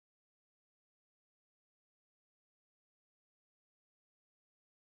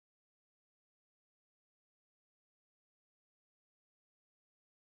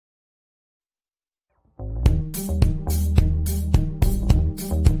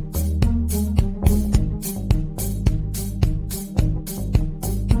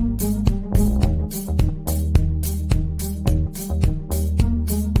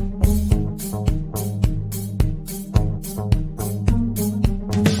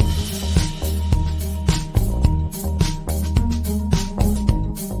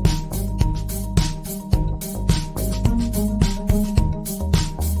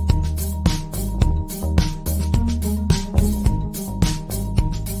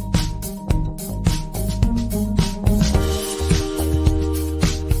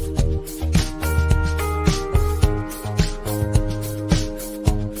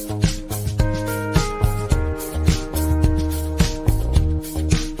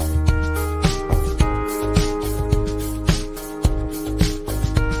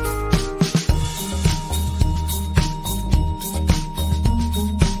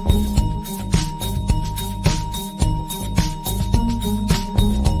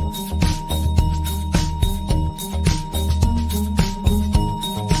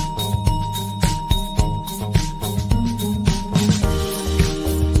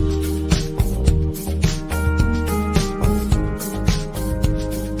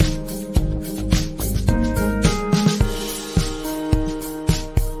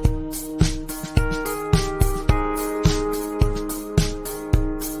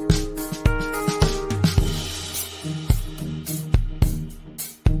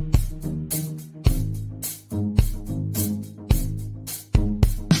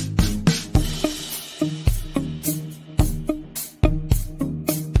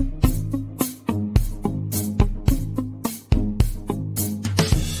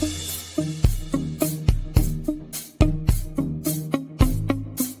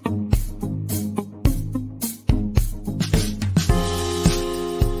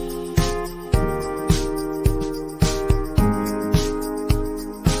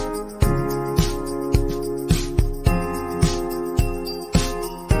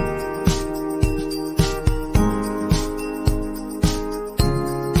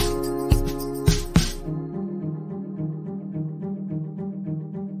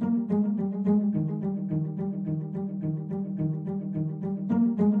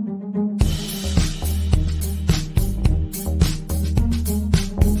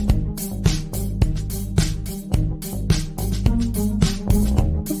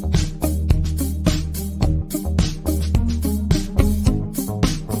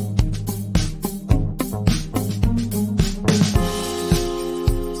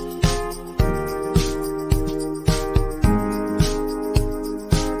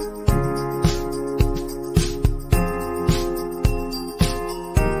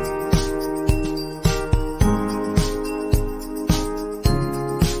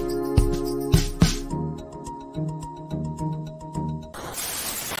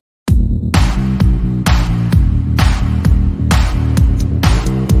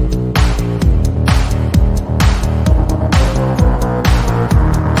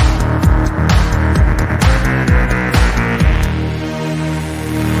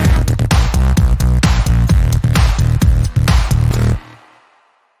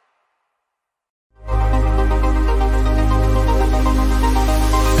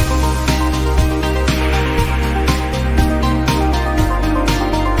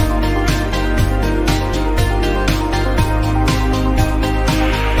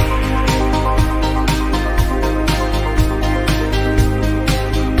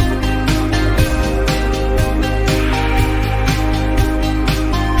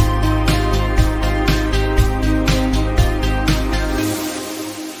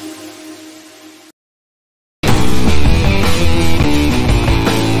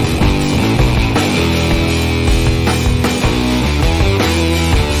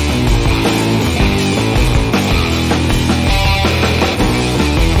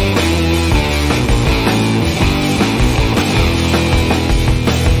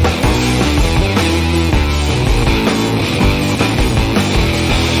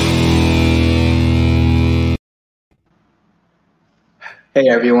Hey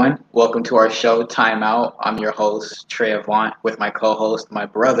everyone, welcome to our show, Timeout. I'm your host, Trey Avant, with my co-host, my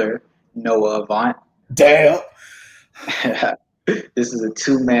brother, Noah Avant. Damn. This is a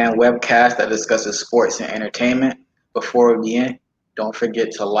two-man webcast that discusses sports and entertainment. Before we begin, don't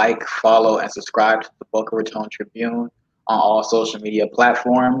forget to like, follow, and subscribe to the Boca Raton Tribune on all social media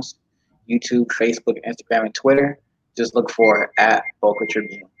platforms, YouTube, Facebook, Instagram, and Twitter. Just look for at Boca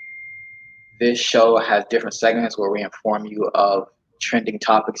Tribune. This show has different segments where we inform you of trending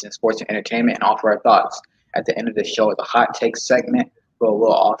topics in sports and entertainment and offer our thoughts. At the end of the show is a hot take segment where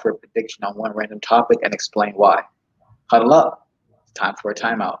we'll offer a prediction on one random topic and explain why. Huddle up. It's time for a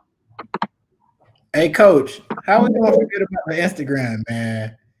timeout. Hey, Coach, how we gonna forget about the Instagram,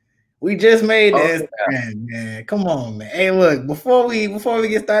 man? We just made the Oh, yeah. Instagram, man. Come on, man. Hey, look, before we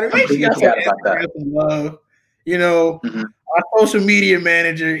get started, make sure Completely y'all show forgot about that. Instagram some love. You know, Hmm. our social media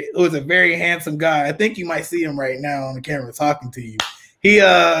manager, who is a very handsome guy. I think you might see him right now on the camera talking to you. He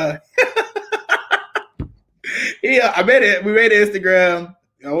I made it. We made an Instagram.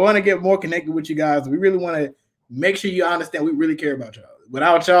 I want to get more connected with you guys. We really want to make sure you understand we really care about y'all.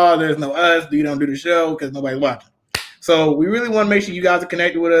 Without y'all, there's no us. We don't do the show because nobody's watching. So we really want to make sure you guys are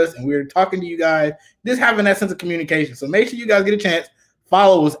connected with us and we're talking to you guys, just having that sense of communication. So make sure you guys get a chance.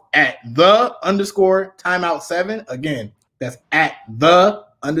 Follow us at _timeout7. Again, that's at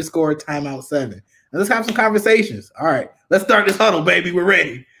 _timeout7. And let's have some conversations. All right, let's start this huddle, baby. We're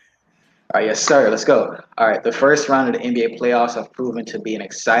ready. All right, yes, sir. Let's go. All right, the first round of the NBA playoffs have proven to be an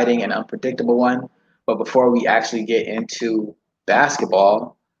exciting and unpredictable one. But before we actually get into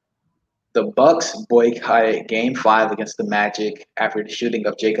basketball, the Bucks boycotted Game 5 against the Magic after the shooting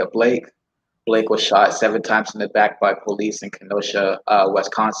of Jacob Blake. Blake was shot 7 times in the back by police in Kenosha,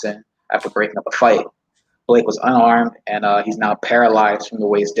 Wisconsin, after breaking up a fight. Blake was unarmed, and he's now paralyzed from the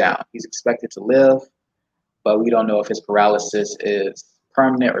waist down. He's expected to live, but we don't know if his paralysis is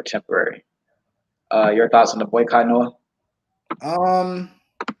permanent or temporary. Your thoughts on the boycott, Noah? Um,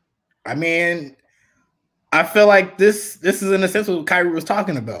 I mean, I feel like this is in a sense what Kyrie was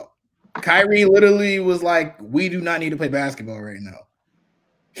talking about. Kyrie literally was like, "We do not need to play basketball right now."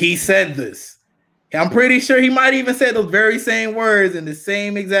 He said this. I'm pretty sure he might even say those very same words in the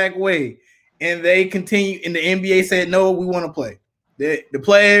same exact way. And they continue, and the NBA said, "No, we want to play." The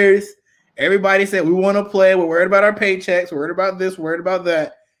players, everybody said, "We want to play. We're worried about our paychecks. We're worried about this. We're worried about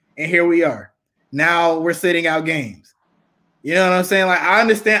that." And here we are. Now we're sitting out games. You know what I'm saying? Like, I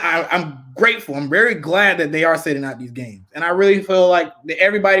understand. I'm grateful. I'm very glad that they are sitting out these games. And I really feel like that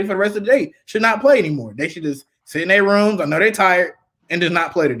everybody for the rest of the day should not play anymore. They should just sit in their rooms. I know they're tired and just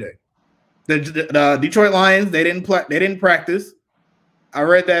not play today. The Detroit Lions, they didn't play. They didn't practice. I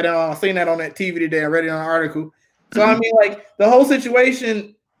read that. I seen that on that TV today. I read it on an article. So I Mm-hmm. mean, like the whole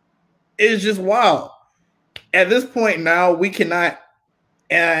situation is just wild. At this point now, we cannot.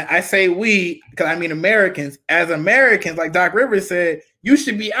 And I say we because I mean Americans. As Americans, like Doc Rivers said, you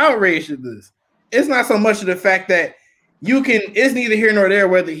should be outraged at this. It's not so much of the fact that you can. It's neither here nor there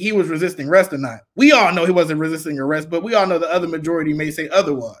whether he was resisting arrest or not. We all know he wasn't resisting arrest, but we all know the other majority may say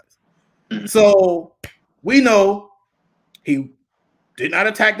otherwise. Mm-hmm. So we know he did not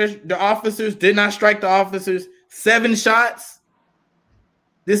attack the officers, did not strike the officers. 7 shots.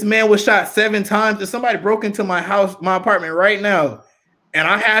 This man was shot 7 times. If somebody broke into my house, my apartment right now, and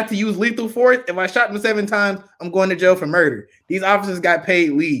I had to use lethal force, if I shot him 7 times, I'm going to jail for murder. These officers got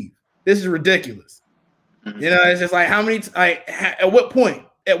paid leave. This is ridiculous. Mm-hmm. You know, it's just like how many? At what point?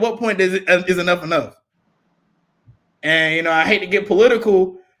 At what point is enough enough? And you know, I hate to get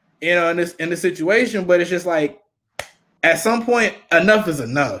political, you know, in this situation, but it's just like at some point, enough is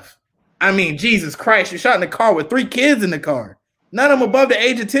enough. I mean, Jesus Christ, you're shot in the car with 3 kids in the car, none of them above the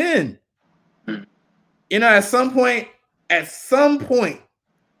age of 10. Mm-hmm. You know, at some point,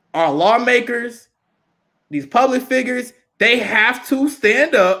 our lawmakers, these public figures, they have to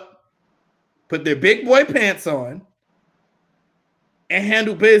stand up, put their big boy pants on, and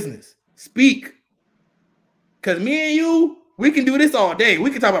handle business. Speak. Because me and you, we can do this all day.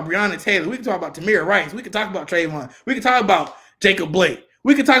 We can talk about Breonna Taylor. We can talk about Tamir Rice. We can talk about Trayvon. We can talk about Jacob Blake.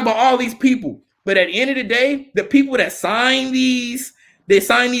 We can talk about all these people. But at the end of the day, the people that sign these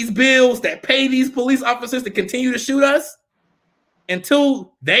bills, that pay these police officers to continue to shoot us,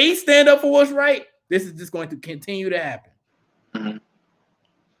 until they stand up for what's right, this is just going to continue to happen. Mm-hmm.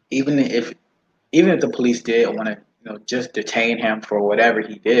 Even if even if the police did want to, just detain him for whatever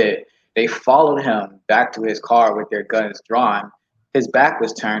he did, they followed him back to his car with their guns drawn. His back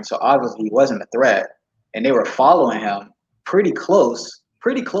was turned, so obviously he wasn't a threat, and they were following him pretty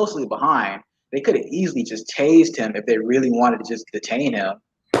closely behind. They could have easily just tased him if they really wanted to just detain him.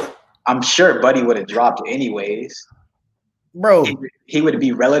 I'm sure Buddy would have dropped anyways. bro. He would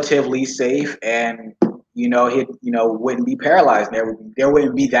be relatively safe, and he wouldn't be paralyzed. There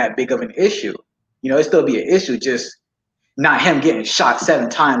wouldn't be that big of an issue. It'd still be an issue, just not him getting shot 7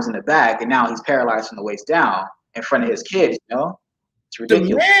 times in the back, and now he's paralyzed from the waist down in front of his kids. It's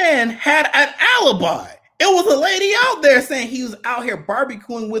ridiculous. The man had an alibi. It was a lady out there saying he was out here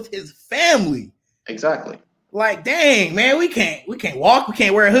barbecuing with his family. Exactly. Like, dang, man, we can't walk. We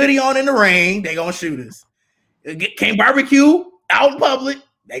can't wear a hoodie on in the rain. They gonna shoot us. Can't barbecue out in public.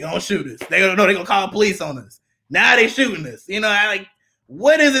 They gonna shoot us. They gonna call the police on us. Now they shooting us. Like,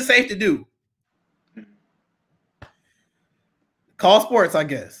 what is it safe to do? Call sports, I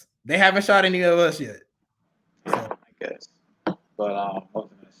guess. They haven't shot any of us yet. So. I guess. But what was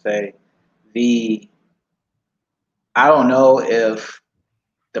I gonna say? I don't know if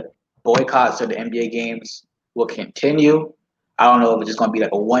the boycotts of the NBA games will continue. I don't know if it's just gonna be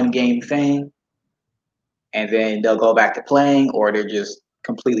like a 1-game thing, and then they'll go back to playing, or they're just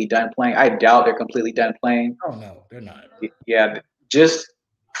completely done playing. I doubt they're completely done playing. Oh no, they're not. Yeah, just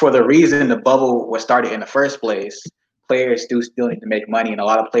for the reason the bubble was started in the first place. Players do still need to make money, and a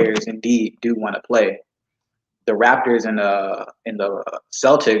lot of players indeed do want to play. The Raptors and the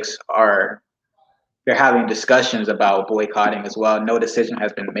Celtics they're having discussions about boycotting as well. No decision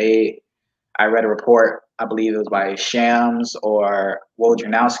has been made. I read a report, I believe it was by Shams or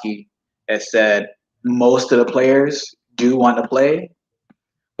Wojnarowski, that said most of the players do want to play,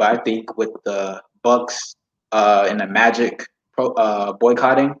 but I think with the Bucks and the Magic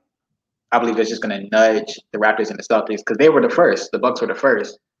boycotting, I believe it's just going to nudge the Raptors and the Celtics because they were the first. The Bucks were the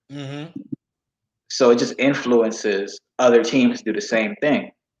first. Mm-hmm. So it just influences other teams to do the same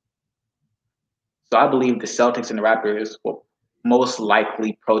thing. So I believe the Celtics and the Raptors will most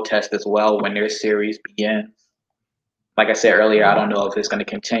likely protest as well when their series begins. Like I said earlier, I don't know if it's going to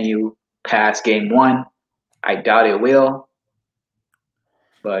continue past game 1. I doubt it will.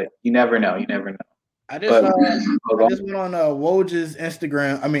 But you never know. You never know. I just went on Woj's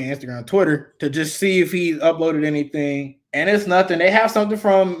Twitter to just see if he uploaded anything, and it's nothing. They have something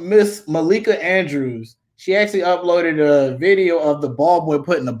from Miss Malika Andrews. She actually uploaded a video of the ball boy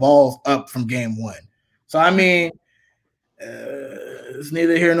putting the balls up from game 1. So I mean, it's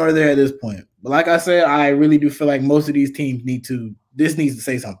neither here nor there at this point. But like I said, I really do feel like most of these teams needs to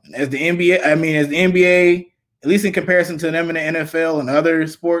say something. As the NBA, at least in comparison to them in the NFL and other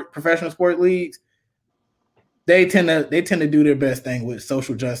professional sport leagues, they tend to do their best thing with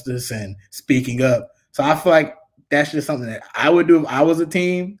social justice and speaking up. So I feel like that's just something that I would do if I was a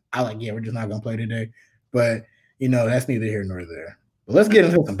team. We're just not gonna play today. But that's neither here nor there. But let's get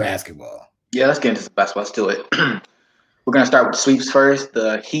into some basketball. Yeah, let's get into some basketball. Let's do it. We're gonna start with sweeps first.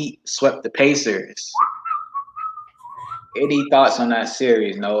 The Heat swept the Pacers. Any thoughts on that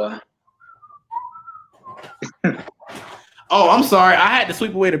series, Noah? Oh, I'm sorry. I had to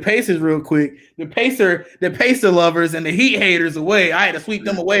sweep away the Pacers real quick. The Pacer lovers and the Heat haters away. I had to sweep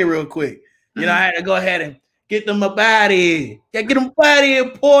them away real quick. I had to go ahead and get them up out of here. Yeah, get them up out of here,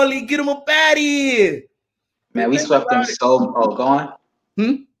 Paulie. Get them up out of here. Man, we swept them so. Oh, go on.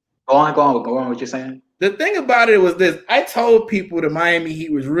 Go on. What you're saying? The thing about it was this. I told people the Miami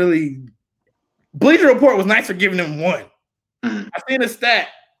Heat was really. Bleacher Report was nice for giving them 1. I seen a stat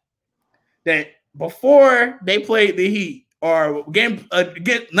that before they played the Heat, or game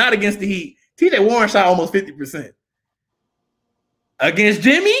not against the Heat, TJ Warren shot almost 50%. Against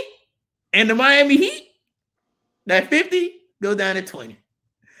Jimmy and the Miami Heat, that 50 goes down to 20.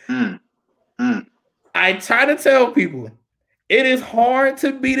 I try to tell people it is hard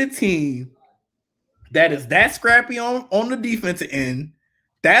to beat a team that is that scrappy on the defensive end,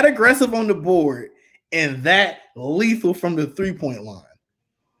 that aggressive on the board, and that lethal from the 3-point line.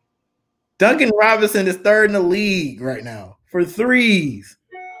 Duncan Robinson is 3rd in the league right now for threes.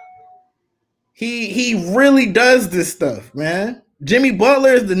 He really does this stuff, man. Jimmy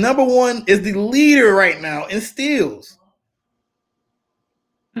Butler is the leader right now in steals.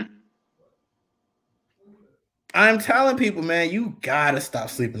 I'm telling people, man, you gotta stop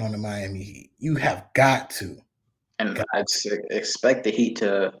sleeping on the Miami Heat. You have got to. And I'd expect the Heat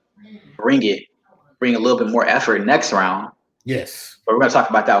to bring a little bit more effort next round. Yes. But we're gonna talk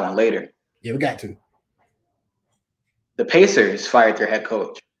about that one later. Yeah, we got to. The Pacers fired their head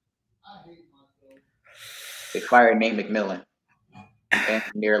coach. They fired Nate McMillan. And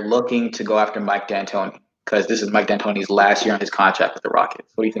they're looking to go after Mike D'Antoni because this is Mike D'Antoni's last year on his contract with the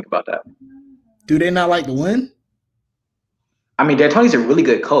Rockets. What do you think about that? Do they not like to win? I mean, D'Antoni's a really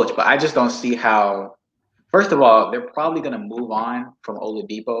good coach, but I just don't see how. First of all, they're probably going to move on from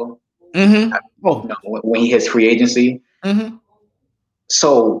Oladipo when he hits free agency.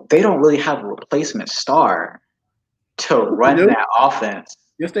 So they don't really have a replacement star to run that offense.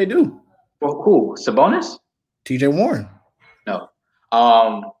 Yes, they do. Well, who? Sabonis? TJ Warren. No.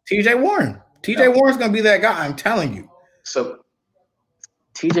 TJ Warren. TJ Warren's gonna be that guy. I'm telling you. So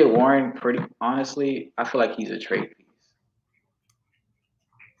TJ Warren, pretty honestly, I feel like he's a trade piece.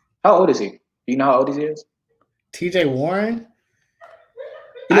 How old is he? Do you know how old he is? TJ Warren.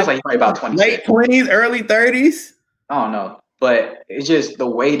 He looks like he's probably about 26. Late 20s, early 30s. I don't know. But it's just the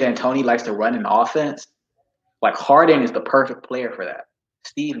way D'Antoni likes to run an offense. Like Harden is the perfect player for that.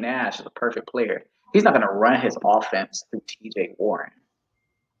 Steve Nash is the perfect player. He's not going to run his offense through TJ Warren.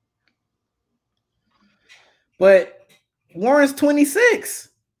 But Warren's 26.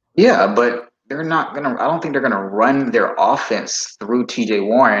 Yeah, but they're not going to – I don't think they're going to run their offense through TJ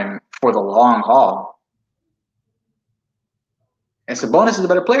Warren for the long haul. And Sabonis is a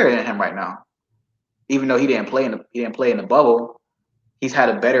better player than him right now. Even though he didn't play in the bubble, he's had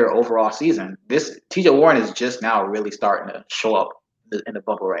a better overall season. This TJ Warren is just now really starting to show up in the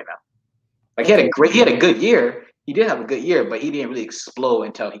bubble right now. Like he had a good year. He did have a good year, but he didn't really explode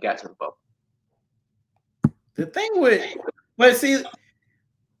until he got to the bubble. The thing but see,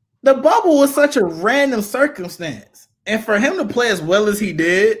 the bubble was such a random circumstance, and for him to play as well as he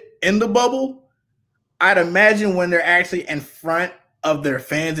did in the bubble, I'd imagine when they're actually in front of their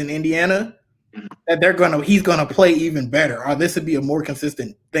fans in Indiana, that he's gonna play even better, or this would be a more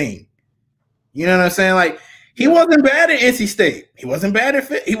consistent thing. You know what I'm saying? Like he wasn't bad at NC State. He wasn't bad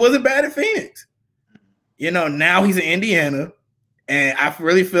at Phoenix. You know, now he's in Indiana, and I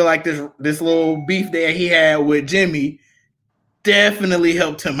really feel like this little beef that he had with Jimmy definitely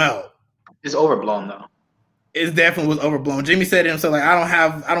helped him out. It's overblown though. It definitely was overblown. Jimmy said to himself, like,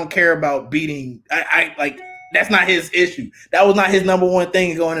 I don't care about beating. I like that's not his issue. That was not his number one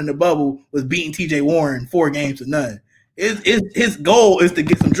thing going in the bubble, was beating TJ Warren 4 games to none. His goal is to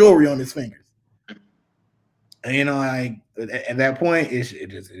get some jewelry on his fingers. And you know, like at that point, it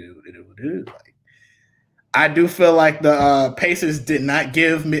is. Like, I do feel like the Pacers did not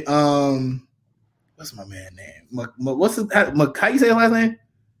give me what's my man name? How you say his last name?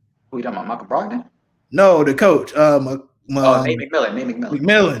 Who you talking about? Michael Brogdon? No, the coach. Nate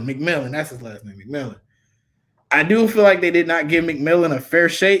McMillan. McMillan. That's his last name, McMillan. I do feel like they did not give McMillan a fair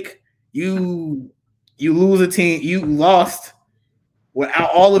shake. You lose a team. You lost without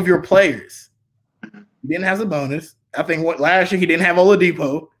all of your players. You didn't have Sabonis. I think last year he didn't have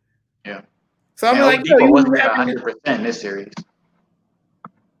Oladipo. Yeah. So I'm like, Oladipo wasn't 100% this series.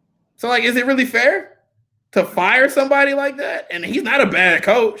 So like, is it really fair to fire somebody like that? And he's not a bad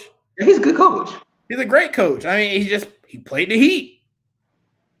coach. He's a good coach. He's a great coach. I mean, he played the Heat.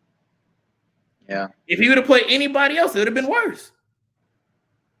 Yeah. If he would have played anybody else, it would have been worse.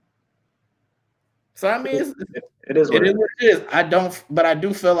 So I mean, it is what it is. I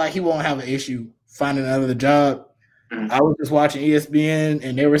do feel like he won't have an issue finding another job. Mm-hmm. I was just watching ESPN,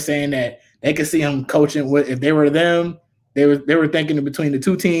 and they were saying that they could see him coaching if they were them. They were thinking between the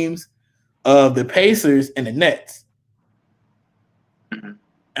two teams of the Pacers and the Nets. Mm-hmm.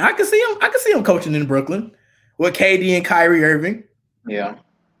 And I can see him coaching in Brooklyn with KD and Kyrie Irving. Yeah.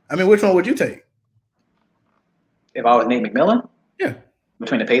 I mean, which one would you take? If I was Nate McMillan? Yeah.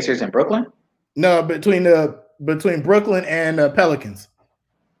 Between the Pacers and Brooklyn? No, between Brooklyn and Pelicans.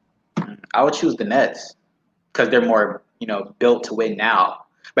 I would choose the Nets because they're more, built to win now.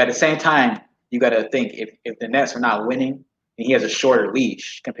 But at the same time, you got to think if the Nets are not winning, and he has a shorter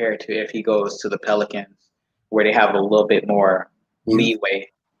leash compared to if he goes to the Pelicans, where they have a little bit more leeway.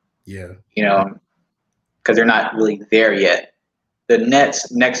 Yeah. Because they're not really there yet. The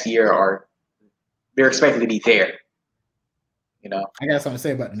Nets next year they're expected to be there. I got something to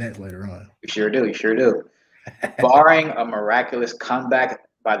say about the Nets later on. You sure do. Barring a miraculous comeback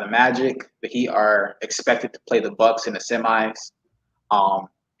by the Magic, the Heat are expected to play the Bucks in the semis.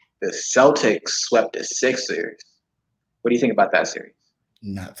 The Celtics swept the Sixers. What do you think about that series?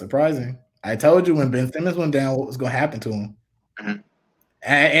 Not surprising. I told you when Ben Simmons went down what was going to happen to him. Mm-hmm.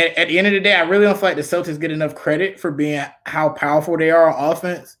 And at the end of the day, I really don't feel like the Celtics get enough credit for being how powerful they are on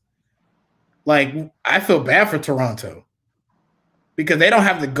offense. Like, I feel bad for Toronto because they don't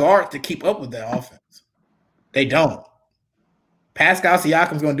have the guards to keep up with that offense. They don't. Pascal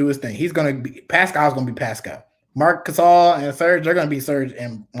Siakam's going to do his thing. Pascal's going to be Pascal. Mark Gasol and Serge, they're going to be Serge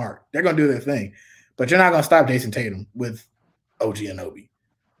and Mark. They're going to do their thing. But you're not going to stop Jason Tatum with OG Anunoby.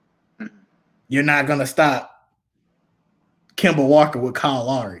 Mm-hmm. You're not going to stop Kemba Walker with Kyle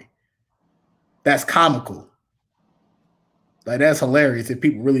Lowry. That's comical. Like, that's hilarious if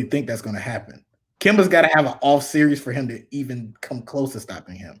people really think that's going to happen. Kemba's got to have an off series for him to even come close to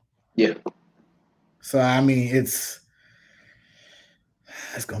stopping him. Yeah. So, I mean, it's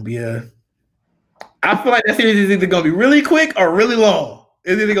going to be I I feel like that series is either going to be really quick or really long.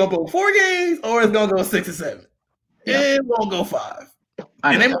 It's either going to go 4 games or it's going to go 6 or 7. Yeah. It won't go 5.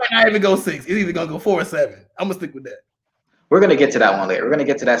 And it might not even go 6. It's either going to go 4 or 7. I'm going to stick with that. We're going to get to that one later. We're going to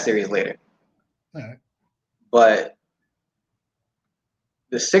get to that series later. All right. But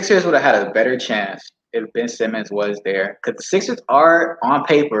the Sixers would have had a better chance if Ben Simmons was there, because the Sixers are, on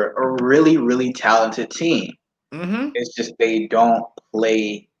paper, a really, really talented team. Mm-hmm. It's just they don't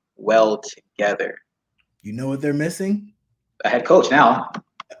play well together. You know what they're missing? A head coach now.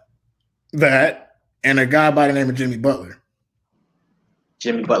 That and a guy by the name of Jimmy Butler.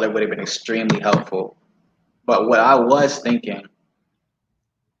 Jimmy Butler would have been extremely helpful. But what I was thinking,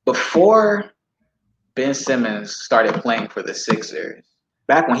 before Ben Simmons started playing for the Sixers,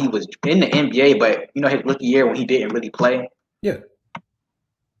 back when he was in the NBA, but his rookie year when he didn't really play. Yeah.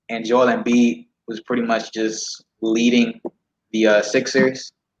 And Joel Embiid was pretty much just leading the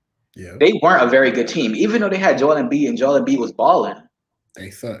Sixers. Yeah. They weren't a very good team. Even though they had Joel Embiid and Joel Embiid was balling, they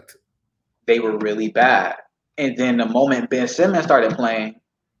sucked. They were really bad. And then the moment Ben Simmons started playing,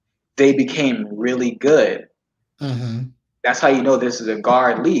 they became really good. Mm-hmm. That's how you know this is a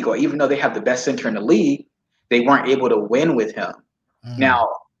guard league. Or even though they have the best center in the league, they weren't able to win with him. Mm-hmm. Now,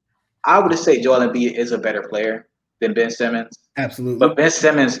 I would say Joel Embiid is a better player than Ben Simmons. Absolutely. But Ben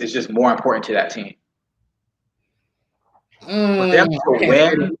Simmons is just more important to that team. For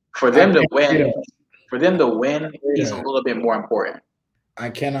them to win, he's a little bit more important. I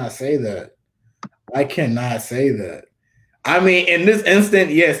cannot say that. I mean, in this instant,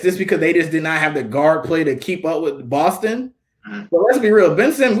 yes, just because they just did not have the guard play to keep up with Boston. Mm-hmm. But let's be real,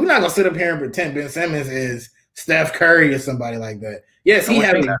 Ben Simmons, we're not gonna sit up here and pretend Ben Simmons is Steph Curry or somebody like that. Yes, he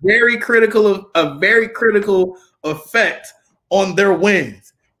has a very critical effect on their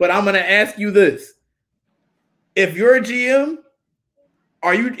wins. But I'm gonna ask you this: if you're a GM,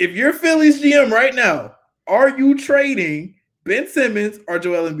 if you're Philly's GM right now, are you trading Ben Simmons or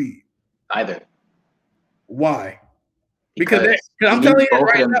Joel Embiid? Either. Why? Because I'm telling you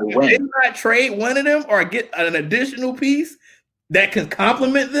right now, if they do not trade one of them or get an additional piece that can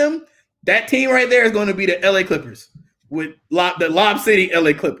complement them, that team right there is going to be the LA Clippers with the Lob City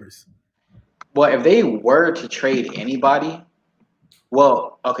LA Clippers. Well, if they were to trade anybody,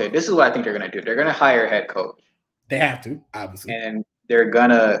 this is what I think they're going to do. They're going to hire a head coach. They have to, obviously. And they're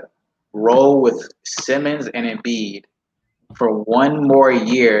going to roll with Simmons and Embiid for one more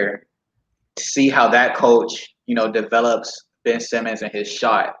year to see how that coach, develops Ben Simmons and his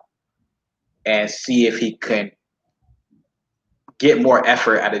shot and see if he can get more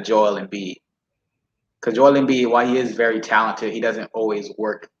effort out of Joel Embiid. Because Joel Embiid, while he is very talented, he doesn't always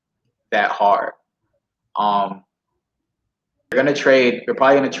work that hard. They're probably going to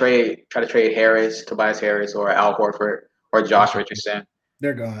try to trade Tobias Harris, or Al Horford, or Josh Richardson.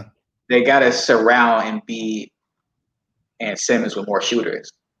 They're gone. They got to surround Embiid and Simmons with more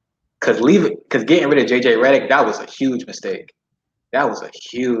shooters. Because getting rid of JJ Redick, that was a huge mistake.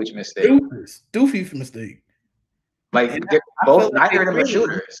 Doofy mistake. Neither of them are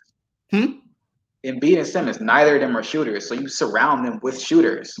shooters. Embiid and Simmons, neither of them are shooters. So you surround them with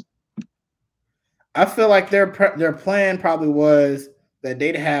shooters. I feel like their plan probably was that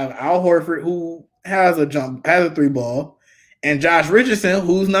they'd have Al Horford, who has a 3-ball, and Josh Richardson,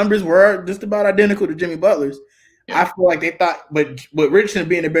 whose numbers were just about identical to Jimmy Butler's. Yeah. I feel like they thought, but Richardson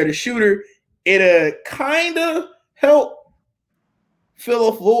being a better shooter, it kind of helped fill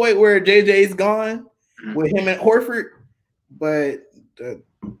a void where JJ's gone with him and Horford. But I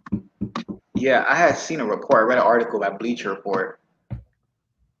had seen a report. I read an article by Bleacher Report,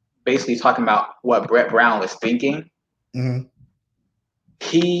 basically talking about what Brett Brown was thinking. Mm-hmm.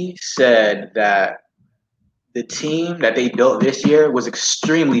 He said that the team that they built this year was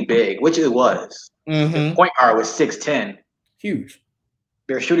extremely big, which it was. Mm-hmm. The point guard was 6'10". Huge.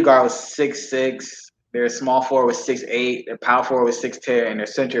 Their shooting guard was 6'6". Their small forward was 6'8". Their power forward was 6'10", and their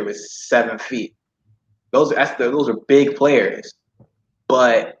center was 7 feet. Those are big players.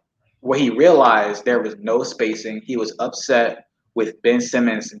 But what he realized, there was no spacing. He was upset with Ben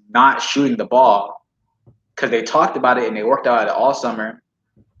Simmons not shooting the ball, because they talked about it and they worked out it all summer.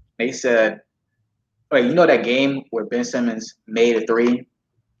 They said, that game where Ben Simmons made a 3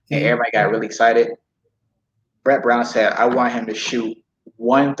 and everybody got really excited? Brett Brown said, I want him to shoot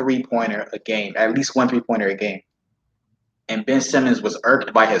 1 3-pointer a game, at least 1 3-pointer a game. And Ben Simmons was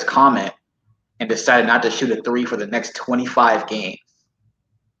irked by his comment and decided not to shoot a 3 for the next 25 games.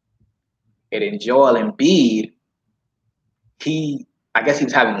 And in Joel Embiid, I guess he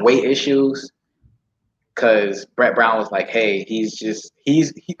was having weight issues, because Brett Brown was like, hey,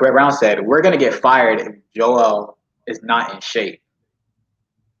 Brett Brown said, we're going to get fired if Joel is not in shape.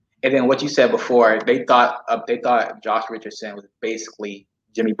 And then what you said before, they thought Josh Richardson was basically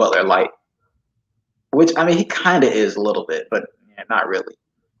Jimmy Butler light, which I mean he kind of is a little bit, but yeah, not really.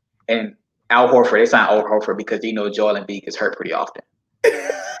 And Al Horford, they signed Al Horford because Joel Embiid gets hurt pretty often.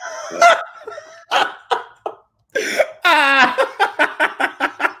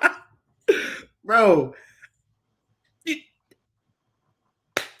 Bro,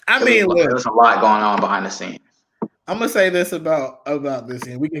 I mean, look, there's a lot going on behind the scenes. I'm gonna say this about this,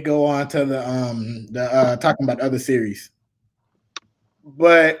 and we can go on to the talking about other series.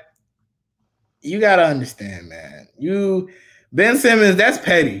 But you gotta understand, man. Ben Simmons, that's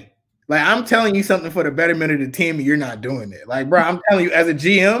petty. Like, I'm telling you something for the betterment of the team, and you're not doing it. Like, bro, I'm telling you, as a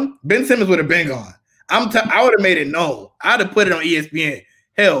GM, Ben Simmons would have been gone. I would have made it known. I'd have put it on ESPN.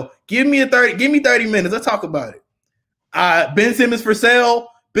 Hell, give me 30 minutes. Let's talk about it. Ben Simmons for sale.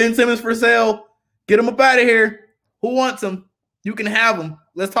 Ben Simmons for sale. Get him up out of here. Who wants him? You can have him.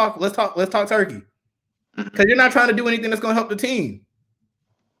 Let's talk turkey. Because you're not trying to do anything that's going to help the team.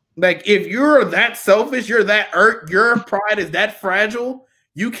 Like, if you're that selfish, you're that your pride is that fragile,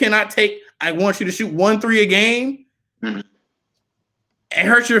 you cannot take, I want you to shoot 1-3 a game and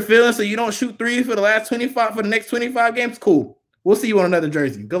hurt your feelings so you don't shoot threes for the next 25 games. Cool. We'll see you on another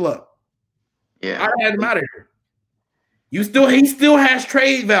jersey. Good luck. Yeah. I had him out of here. He still has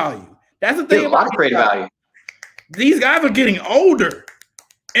trade value. That's the thing. A lot of trade value. These guys are getting older.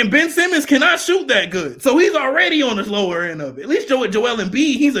 And Ben Simmons cannot shoot that good. So he's already on the lower end of it. At least Joel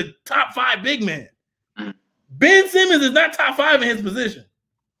Embiid, he's a top 5 big man. Mm-hmm. Ben Simmons is not top 5 in his position.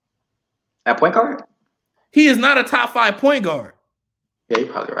 At point guard? He is not a top 5 point guard. Yeah,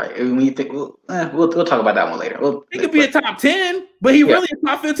 you're probably right. When you think, we'll talk about that one later. He could be a top 10, but he really a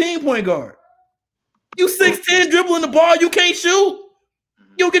top 15 point guard. You 6'10", dribbling the ball, you can't shoot.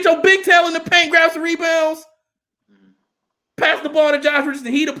 You'll get your big tail in the paint, grab some rebounds. Pass the ball to Josh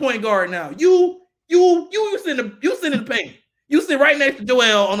Richardson. He the point guard now. You sit in the paint. You sit right next to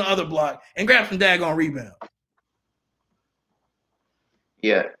Joel on the other block and grab some daggone rebound.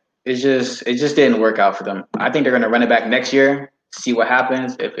 Yeah, it just didn't work out for them. I think they're going to run it back next year. See what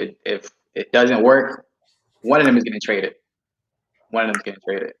happens. If it doesn't work, one of them is getting traded.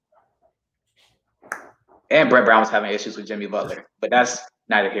 And Brett Brown was having issues with Jimmy Butler, but that's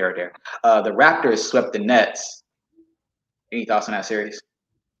neither here or there. The Raptors swept the Nets. Any thoughts on that series?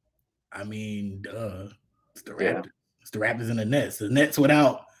 I mean, it's the Raptors. Yeah. It's the Raptors and the Nets. The Nets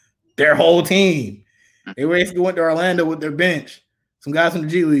without their whole team. They basically went to Orlando with their bench. Some guys from the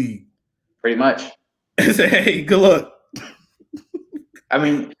G League. Pretty much. Say, hey, good luck. I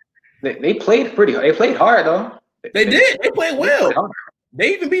mean, they played pretty hard. They played hard, though. They did. They played well.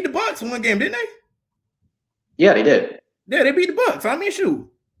 They even beat the Bucks in one game, didn't they? Yeah, they did. Yeah, they beat the Bucks. I mean, shoot.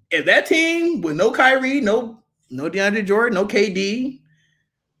 If that team with no Kyrie, no DeAndre Jordan, no KD,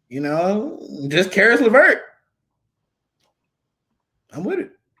 just Karis LeVert, I'm with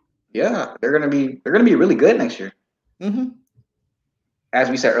it. Yeah, they're gonna be really good next year. Mm-hmm. As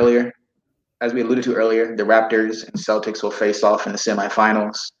we alluded to earlier, the Raptors and Celtics will face off in the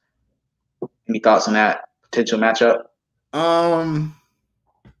semifinals. Any thoughts on that potential matchup?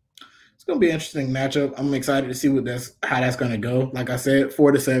 It's gonna be an interesting matchup. I'm excited to see how that's gonna go. Like I said,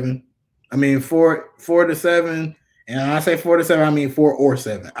 4-7. I mean, 4-7, and when I say 4-7, I mean 4 or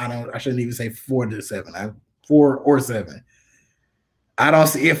 7. I shouldn't even say 4-7. 4 or 7. I don't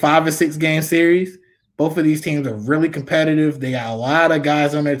see a 5 or 6 game series. Both of these teams are really competitive. They got a lot of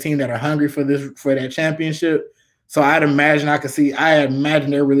guys on their team that are hungry for that championship. So I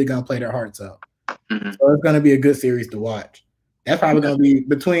imagine they're really gonna play their hearts out. Mm-hmm. So it's gonna be a good series to watch. That's probably gonna be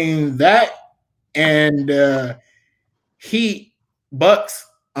between that and Heat Bucks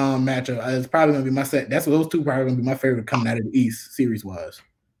matchup. It's probably gonna be my set. That's those two probably gonna be my favorite coming out of the East series wise.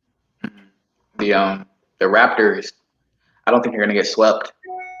 The Raptors, I don't think they're gonna get swept.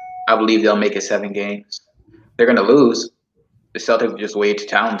 I believe they'll make it 7 games. They're gonna lose. The Celtics are just way too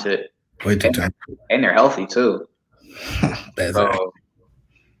talented. And they're healthy too. That's right.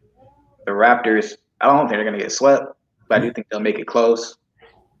 The Raptors, I don't think they're gonna get swept, but I do think they'll make it close.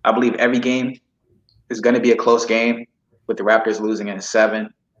 I believe every game is gonna be a close game, with the Raptors losing in 7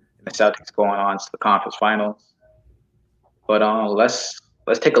 and the Celtics going on to the conference finals. But let's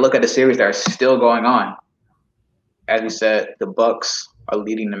take a look at the series that are still going on. As we said, the Bucks are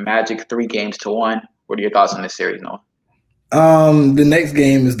leading the Magic 3-1. What are your thoughts on this series, Noah? The next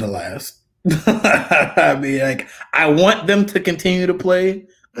game is the last. I mean, I want them to continue to play.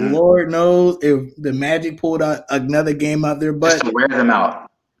 Lord knows if the Magic pulled out another game out there, but just to wear them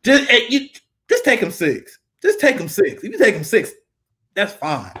out. Just take them 6. Just take them 6. If you take them 6, that's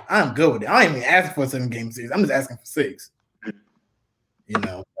fine. I'm good with it. I ain't even asking for a 7-game series. I'm just asking for 6.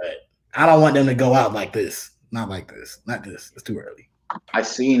 But I don't want them to go out like this. Not like this. Not this. It's too early. I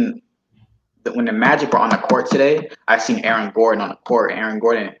seen that when the Magic were on the court today, I seen Aaron Gordon on the court. Aaron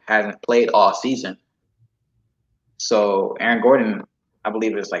Gordon hasn't played all season. So Aaron Gordon, I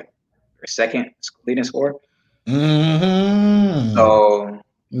believe, is like their second leading scorer. Mm-hmm. So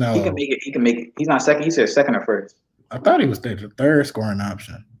no, he can make it. He can make it. He's not second. He said second or first. I thought he was the third scoring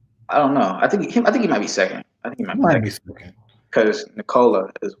option. I don't know. I think he might be second. I think he might be second. Because Nikola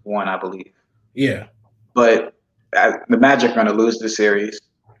is one, I believe. Yeah. But the Magic are going to lose the series.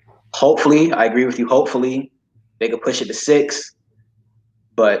 Hopefully, I agree with you. Hopefully, they could push it to 6.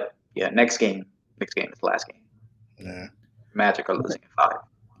 But yeah, next game is the last game. Yeah. Magic are losing at 5.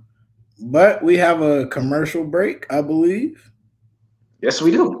 But we have a commercial break, I believe. Yes,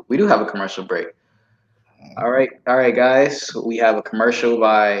 we do. We do have a commercial break. All right, guys. We have a commercial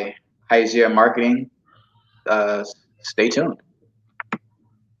by Hyzia Marketing. Stay tuned.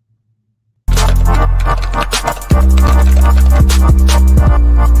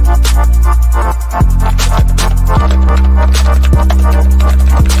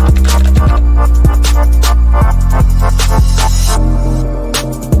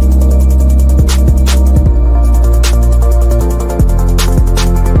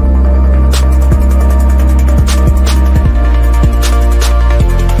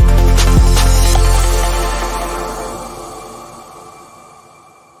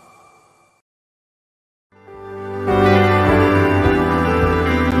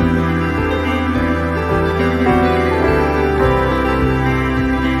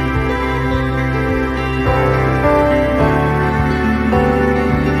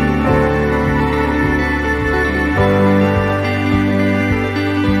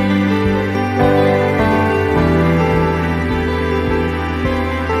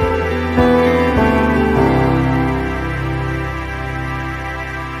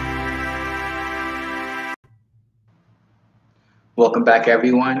 Welcome back,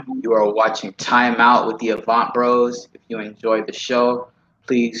 everyone. You are watching Timeout with the Avant Bros. If you enjoyed the show,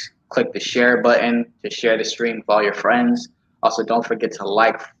 please click the share button to share the stream with all your friends. Also, don't forget to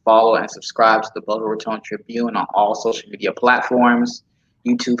like, follow, and subscribe to the Boca Raton Tribune on all social media platforms,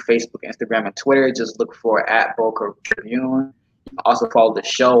 YouTube, Facebook, Instagram, and Twitter. Just look for @Boca Tribune. You can also follow the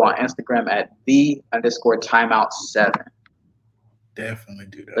show on Instagram at @the_timeout7. Definitely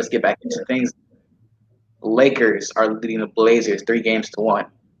do that. Let's get back into things. Lakers are leading the Blazers 3-1.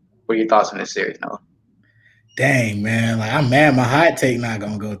 What are your thoughts on this series, Noah? Dang, man. Like, I'm mad my hot take not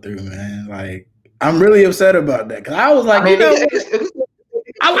going to go through, man. Like, I'm really upset about that. Because I was like, I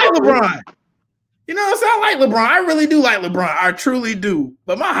like LeBron. You know what I'm saying? I like LeBron. I really do like LeBron. I truly do.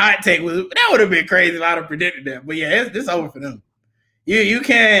 But my hot take that would have been crazy if I'd have predicted that. But yeah, it's over for them. You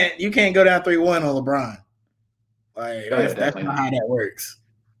can't go down 3-1 on LeBron. Like, that's not how that works.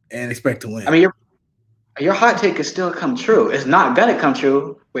 And expect to win. I mean, your hot take could still come true. It's not gonna come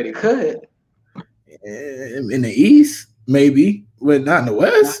true, but it could. In the East, maybe, but not in the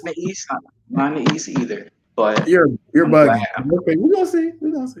West. Not in the East, not in the East either. But you're bugging. Okay, we're gonna see.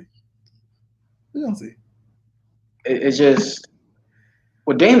 It's just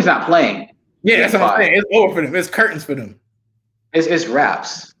Dame's not playing. Yeah, that's what I'm saying. It's over for them. It's curtains for them. It's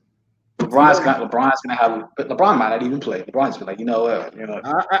wraps. LeBron's gonna have, but LeBron might not even play. LeBron's be like, you know what,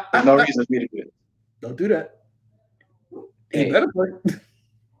 there's no reason for me to do it. Don't do that. He better play.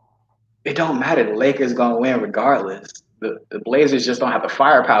 It don't matter. The Lakers gonna win regardless. The Blazers just don't have the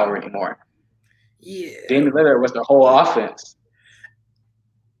firepower anymore. Yeah. Damian Lillard was their whole offense.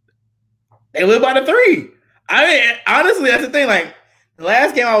 They live by the 3. I mean, honestly, that's the thing. Like, the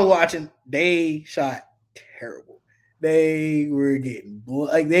last game I was watching, they shot terrible. They were getting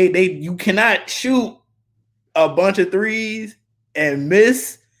like you cannot shoot a bunch of threes and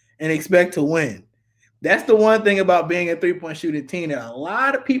miss and expect to win. That's the one thing about being a 3-point shooting team that a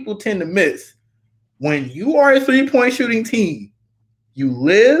lot of people tend to miss. When you are a 3-point shooting team, you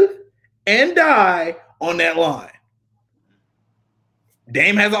live and die on that line.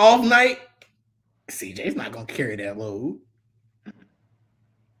 Dame has an off night. CJ's not going to carry that load.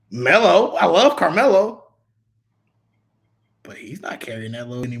 Melo, I love Carmelo, but he's not carrying that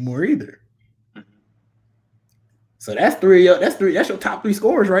load anymore either. So that's three. That's your top 3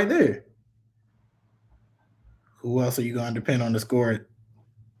 scorers right there. Who else are you going to depend on to score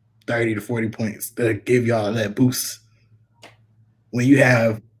 30 to 40 points to give y'all that boost? When you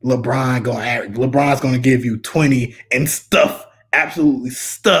have LeBron's going to give you 20 and absolutely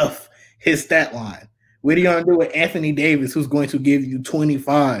stuff his stat line. What are you going to do with Anthony Davis, who's going to give you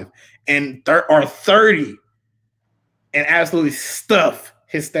 25 and or 30 and absolutely stuff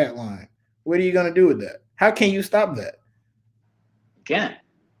his stat line? What are you going to do with that? How can you stop that? Again,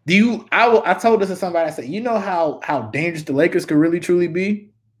 I told this to somebody. I said, you know how dangerous the Lakers could really truly be?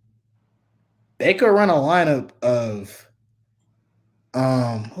 They could run a lineup of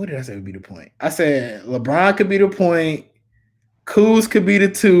who did I say would be the point? I said LeBron could be the point, Kuz could be the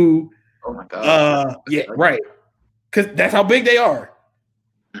 2. Oh my god. Yeah, right. Because that's how big they are.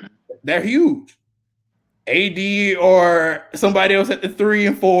 They're huge. AD or somebody else at the 3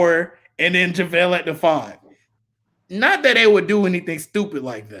 and 4, and then JaVale at the 5. Not that they would do anything stupid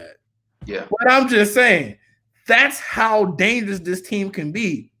like that. Yeah. But I'm just saying, that's how dangerous this team can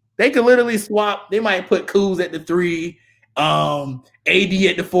be. They could literally swap. They might put Kuz at the 3, AD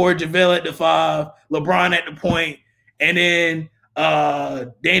at the 4, JaVale at the 5, LeBron at the point, and then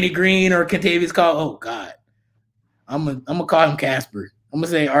Danny Green or Kentavious Caldwell. Oh God, I'm gonna call him Casper. I'm gonna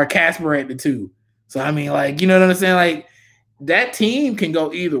say our Casper at the 2. So I mean, like, you know what I'm saying? Like, that team can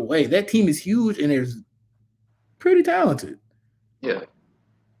go either way. That team is huge and they're pretty talented. Yeah.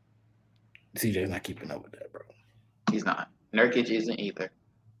 CJ's not keeping up with that, bro. He's not. Nurkic isn't either.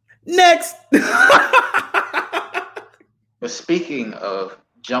 Next. But speaking of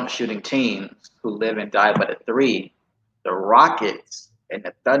jump shooting teams who live and die by the 3, the Rockets and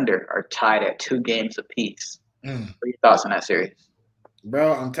the Thunder are tied at 2 games apiece. What are your thoughts on that series?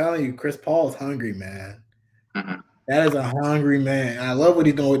 Bro, I'm telling you, Chris Paul is hungry, man. Mm-hmm. That is a hungry man. And I love what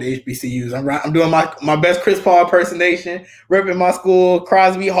he's doing with the HBCUs. I'm doing my best Chris Paul impersonation, repping my school,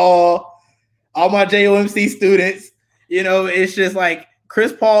 Crosby Hall, all my JOMC students. You know, it's just like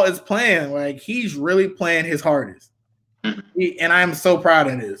Chris Paul is playing. Like, he's really playing his hardest. Mm-hmm. And I'm so proud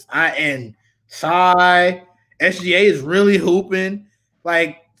of this. And Shy, SGA is really hooping.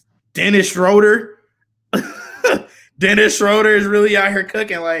 Like, Dennis Schroeder. Dennis Schroeder is really out here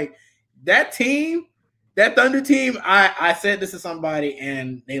cooking. Like, that team, that Thunder team, I said this to somebody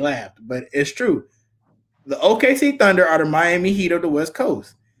and they laughed, but it's true. The OKC Thunder are the Miami Heat of the West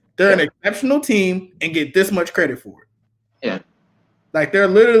Coast. They're an exceptional team and get this much credit for it. Yeah. Like, they're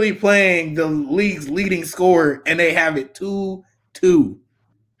literally playing the league's leading scorer and they have it 2-2.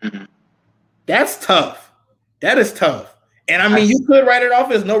 Mm-hmm. That's tough. That is tough. And I mean, you could write it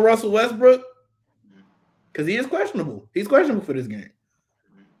off as no Russell Westbrook, because he is questionable. He's questionable for this game.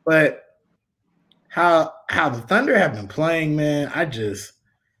 But how the Thunder have been playing, man,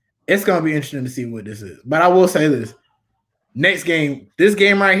 it's going to be interesting to see what this is. But I will say this. Next game, this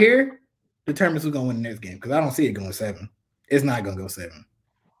game right here determines who's going to win the next game, because I don't see it going 7. It's not going to go 7.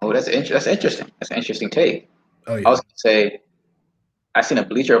 Oh, that's interesting. That's an interesting take. Oh, yeah. I was going to say, I seen a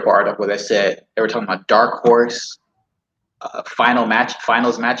Bleacher Report article that said they were talking about dark horse finals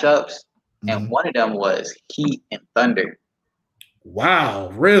matchups. And one of them was Heat and Thunder.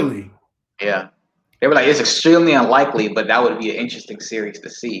 Wow, really? Yeah. They were like, it's extremely unlikely, but that would be an interesting series to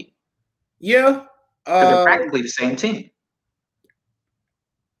see. Yeah. Because they're practically the same team.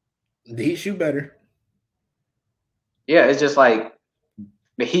 The Heat shoot better. Yeah, it's just like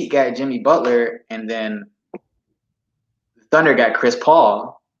the Heat got Jimmy Butler and then the Thunder got Chris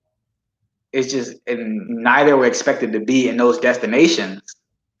Paul. It's just, and neither were expected to be in those destinations.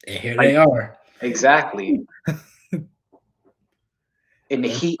 And here they are. Exactly. And the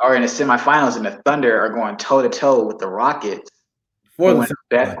Heat are in the semifinals, and the Thunder are going toe-to-toe with the Rockets, who are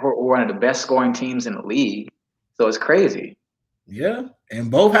one of the best scoring teams in the league. So it's crazy. Yeah,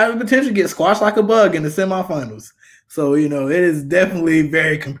 and both have the potential to get squashed like a bug in the semifinals. So, you know, it is definitely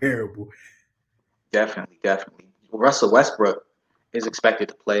very comparable. Definitely. Russell Westbrook is expected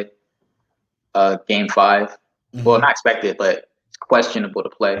to play Game 5. Mm-hmm. Well, not expected, but questionable to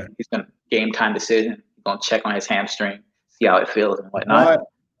play. Right. He's going to game time decision. He's going to check on his hamstring, see how it feels and whatnot. Right.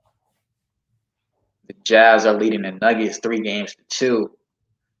 The Jazz are leading the Nuggets 3-2.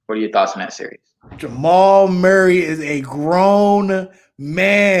 What are your thoughts on that series? Jamal Murray is a grown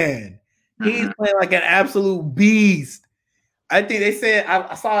man. He's playing like an absolute beast. I think they said,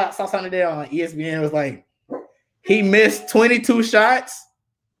 I saw something today on ESPN. It was like, he missed 22 shots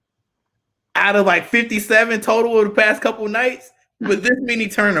out of like 57 total over the past couple of nights. With this many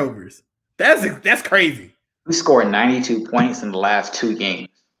turnovers. That's crazy. He scored 92 points in the last 2 games.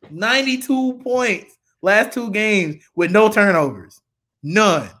 92 points last 2 games with no turnovers.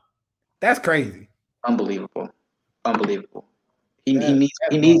 None. That's crazy. Unbelievable. He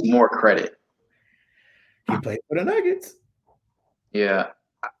needs more credit. He played for the Nuggets. Yeah.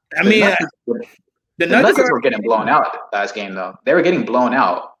 The Nuggets were getting blown out last game, though. They were getting blown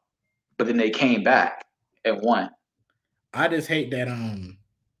out, but then they came back and won. I just hate that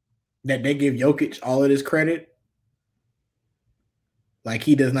that they give Jokic all of this credit. Like,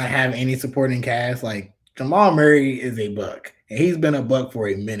 he does not have any supporting cast. Like, Jamal Murray is a buck, and he's been a buck for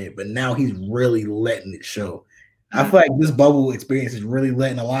a minute, but now he's really letting it show. I feel like this bubble experience is really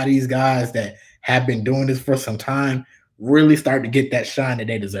letting a lot of these guys that have been doing this for some time really start to get that shine that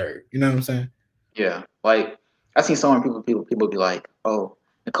they deserve. You know what I'm saying? Yeah, like I seen so many people be like, "Oh,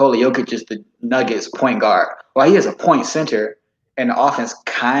 Nikola Jokic is the Nuggets point guard." Well, he is a point center, and the offense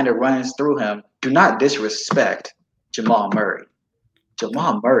kind of runs through him. Do not disrespect Jamal Murray.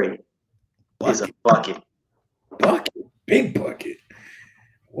 Jamal Murray is a bucket. Bucket, big bucket.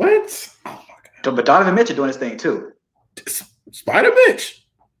 What? Oh my god! But Donovan Mitchell doing his thing too. Spider Mitch.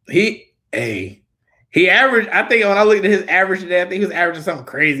 He averaged. I think when I looked at his average today, I think he was averaging something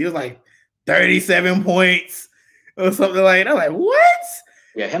crazy. He was like 37 points or something like that. I'm like, what?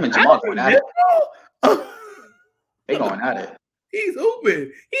 Yeah, him and Jamal going at it. They going at it. He's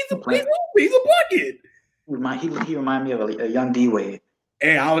open. He's a bucket. He remind me of a young D Wade.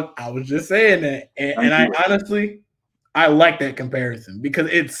 And I was just saying that, and I honestly, I like that comparison because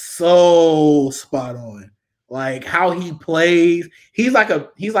it's so spot on. Like how he plays, he's like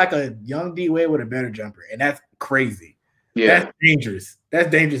a young D Wade with a better jumper, and that's crazy. Yeah, that's dangerous. That's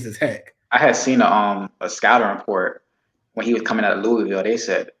dangerous as heck. I had seen a scouting report when he was coming out of Louisville. They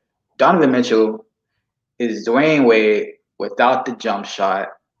said Donovan Mitchell is Dwayne Wade without the jump shot,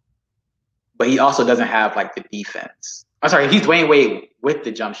 but he also doesn't have like the defense. I'm sorry, he's Dwayne Wade with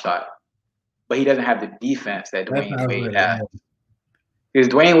the jump shot, but he doesn't have the defense that Dwayne Wade has. Because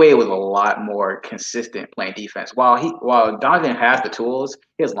Dwayne Wade was a lot more consistent playing defense. While Donovan has the tools,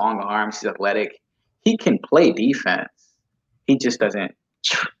 he has long arms, he's athletic, he can play defense. He just doesn't.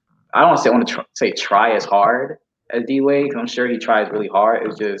 I don't want to say try as hard as D Wade, because I'm sure he tries really hard.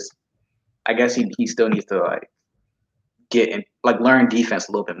 It's just, I guess he still needs to like get in, like learn defense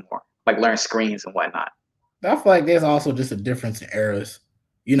a little bit more, like learn screens and whatnot. I feel like there's also just a difference in eras.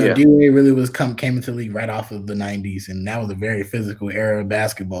 You know, D Wade really came into the league right off of the 90s, and that was a very physical era of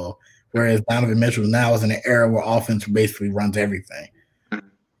basketball. Whereas Donovan Mitchell now is in an era where offense basically runs everything.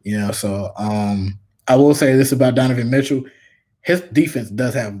 You know, so I will say this about Donovan Mitchell. His defense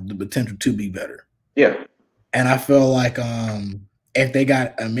does have the potential to be better. Yeah. And I feel like if they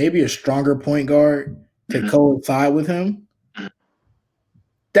got maybe a stronger point guard to coincide with him,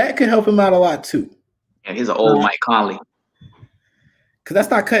 that could help him out a lot too. Yeah, he's an old Mike Conley. Because that's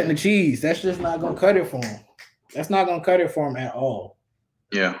not cutting the cheese. That's just not going to cut it for him. That's not going to cut it for him at all.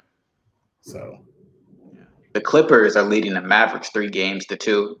 Yeah. So. The Clippers are leading the Mavericks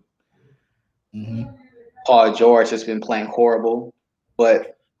 3-2. Paul George has been playing horrible,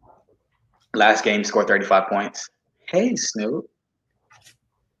 but last game he scored 35 points. Hey, Snoop.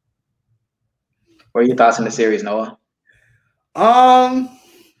 What are your thoughts on the series, Noah?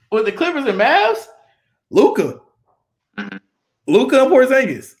 With the Clippers and Mavs, Luka. Luka and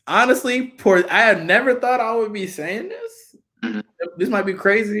Porzingis. Honestly, I had never thought I would be saying this. This might be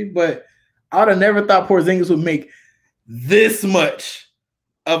crazy, but I would have never thought Porzingis would make this much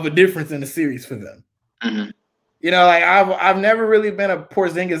of a difference in the series for them. You know, like I've never really been a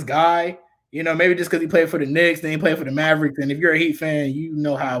Porzingis guy. You know, maybe just because he played for the Knicks, then he played for the Mavericks. And if you're a Heat fan, you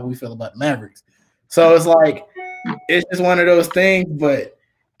know how we feel about the Mavericks. So it's like, it's just one of those things. But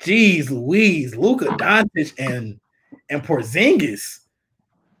geez Louise, Luka Doncic and Porzingis,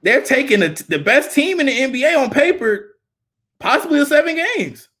 they're taking the best team in the NBA on paper, possibly to 7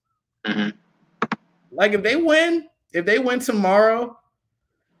 games. Like if they win tomorrow,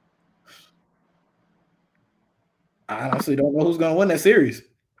 I honestly don't know who's going to win that series.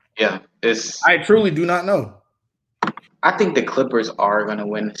 Yeah, I truly do not know. I think the Clippers are going to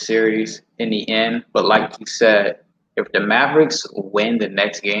win the series in the end, but like you said, if the Mavericks win the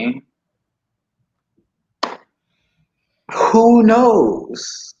next game, who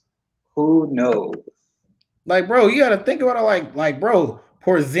knows? Who knows? Like, bro, you got to think about it. Like, bro,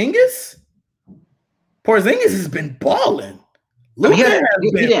 Porzingis has been balling. Luka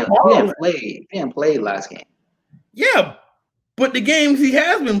he didn't play last game. Yeah, but the games he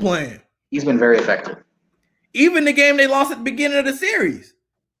has been playing, he's been very effective. Even the game they lost at the beginning of the series,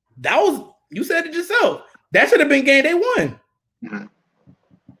 you said it yourself. That should have been game they won.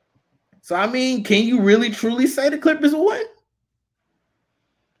 So, I mean, can you really truly say the Clippers will win?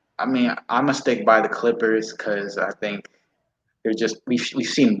 I mean, I'm going to stick by the Clippers because I think we've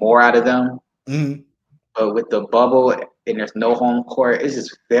seen more out of them. But with the bubble and there's no home court, it's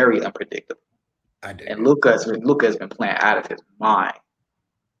just very unpredictable. And Luka has been playing out of his mind.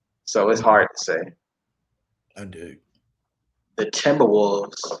 So it's hard to say. I do. The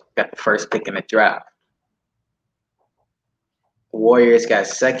Timberwolves got the first pick in the draft. Warriors got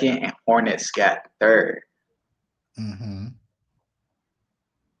second, and Hornets got third.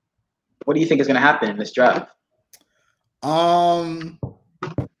 What do you think is going to happen in this draft?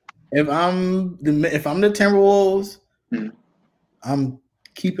 If I'm the Timberwolves, Mhm. I'm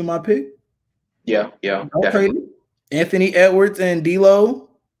keeping my pick. Yeah, Don't trade definitely. it. Anthony Edwards and D'Lo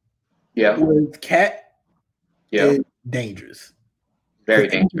Yeah, with Cat yeah, is dangerous because very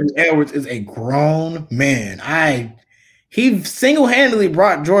Anthony dangerous. Edwards is a grown man. He single-handedly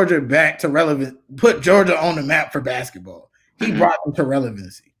brought Georgia back to relevant, put Georgia on the map for basketball. He Hmm. brought them to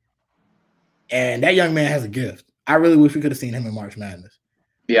relevancy, and that young man has a gift. I really wish we could have seen him in March Madness.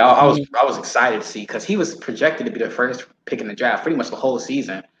 Yeah, Um, I was excited to see because he was projected to be the first pick in the draft pretty much the whole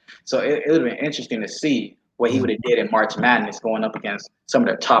season. So it would have been interesting to see what he would have did in March Madness going up against some of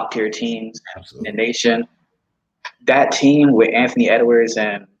the top tier teams in the Absolutely. nation. That team with Anthony Edwards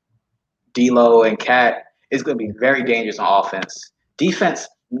and D'Lo and Cat is going to be very dangerous on offense. Defense,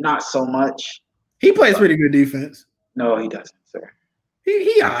 not so much. He plays pretty good defense. No, he doesn't, sir.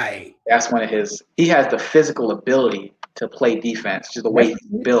 He all right. That's one of his. He has the physical ability to play defense, just the way That's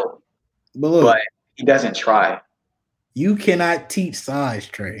he's built, But but look, he doesn't try. you cannot teach size,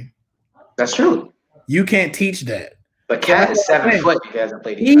 Trey. That's true. You can't teach that. But So that's Cat is what I'm 7 foot. He hasn't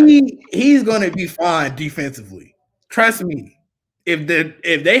played defense. he's gonna be fine defensively. Trust me. If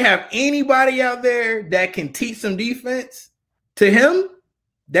they have anybody out there that can teach some defense to him,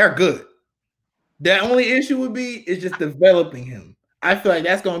 they're good. The only issue would be is just developing him. I feel like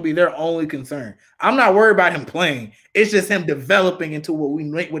that's going to be their only concern. I'm not worried about him playing. It's just him developing into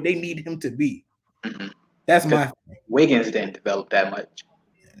what they need him to be. Mm-hmm. That's my thing. Wiggins didn't develop that much.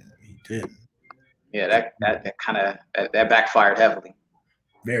 Yeah, he did. Yeah, that kind of that backfired heavily.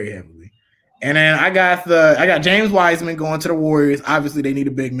 Very heavily. And then I got James Wiseman going to the Warriors. Obviously, they need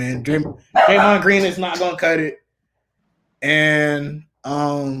a big man. Draymond Green is not going to cut it. And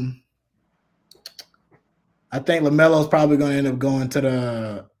I think LaMelo's probably going to end up going to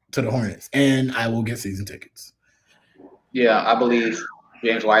the Hornets, and I will get season tickets. Yeah, I believe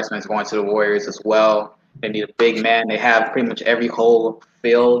James Wiseman is going to the Warriors as well. They need a big man. They have pretty much every hole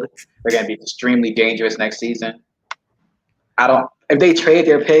filled. They're going to be extremely dangerous next season. If they trade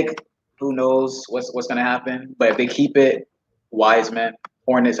their pick, who knows what's going to happen. But if they keep it, Wiseman,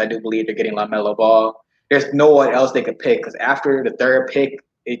 Hornets, I do believe they're getting LaMelo Ball. There's no one else they could pick because after the third pick,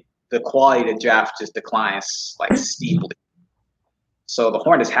 the quality of the draft just declines like steeply. So the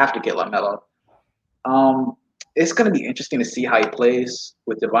Hornets have to get LaMelo. It's going to be interesting to see how he plays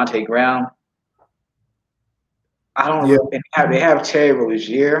with Devontae Graham. I don't. Yeah. They have Terry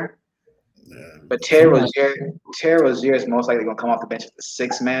Rozier, but Terry Rozier is most likely going to come off the bench as the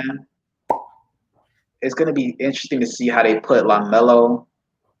sixth man. It's going to be interesting to see how they put LaMelo,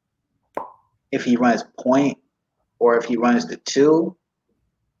 if he runs point or if he runs the two,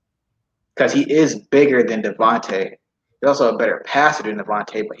 because he is bigger than Devontae. He's also a better passer than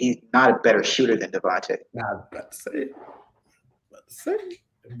Devontae, but he's not a better shooter than Devontae. I was about to say.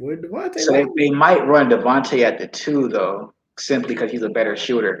 Boy, Devontae. So they might run Devontae at the two, though, simply because he's a better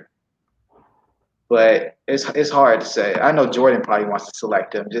shooter. But it's hard to say. I know Jordan probably wants to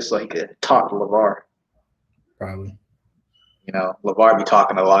select him just so he could talk to LeVar. Probably. You know, LeVar be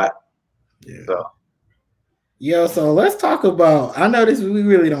talking a lot. Yeah. So let's talk about. I know this.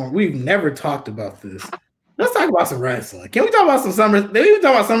 We've never talked about this. Let's talk about some wrestling. Can we talk about some Summer? Did we even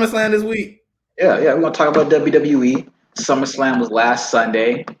talk about SummerSlam this week? Yeah. We're gonna talk about WWE. SummerSlam was last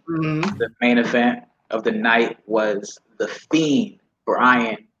Sunday. Mm-hmm. The main event of the night was The Fiend,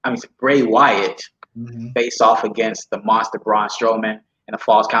 Bray Wyatt, face off against the Monster Braun Strowman in a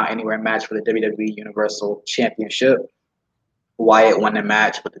Falls Count Anywhere match for the WWE Universal Championship. Wyatt won the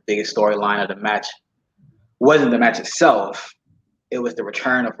match, but the biggest storyline of the match wasn't the match itself. It was the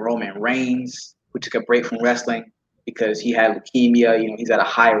return of Roman Reigns, who took a break from wrestling because he had leukemia. You know, he's at a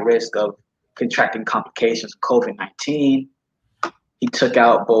high risk of contracting complications of COVID-19. He took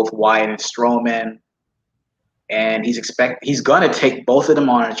out both Wyatt and Strowman, and he's going to take both of them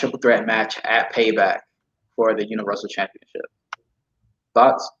on a triple threat match at Payback for the Universal Championship.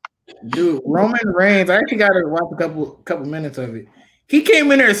 Thoughts? Dude, Roman Reigns, I actually got to watch a couple minutes of it. He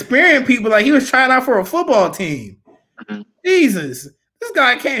came in there spearing people like he was trying out for a football team. Mm-hmm. Jesus, this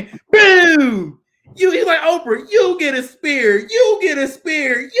guy came, boom! He's like Oprah, you get a spear, you get a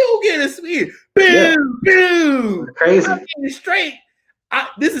spear, you get a spear, boom, boom. Crazy. Straight.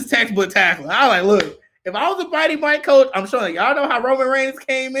 This is textbook tackling. I was like, look, if I was a Mighty Mike coach, I'm showing y'all know how Roman Reigns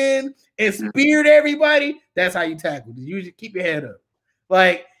came in and speared everybody. That's how you tackle. You just keep your head up.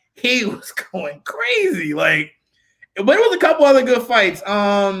 Like, he was going crazy. Like, but it was a couple other good fights.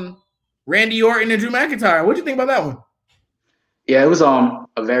 Randy Orton and Drew McIntyre. What do you think about that one? Yeah, it was a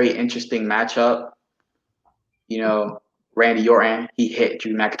very interesting matchup. You know, Randy Orton, he hit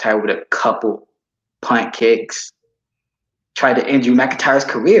Drew McIntyre with a couple punt kicks. tried to end Drew McIntyre's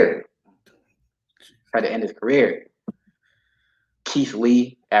career. Tried to end his career. Keith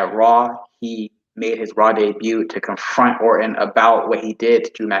Lee at Raw, he made his Raw debut to confront Orton about what he did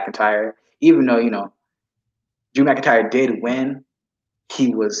to Drew McIntyre. Even though, Drew McIntyre did win,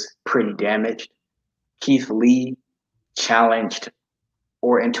 he was pretty damaged. Keith Lee challenged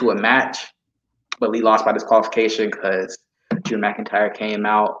Orton to a match, but Lee lost by disqualification because Drew McIntyre came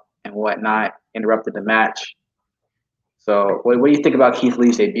out and whatnot, interrupted the match. So, what do you think about Keith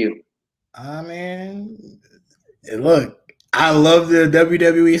Lee's debut? I mean, look, I love the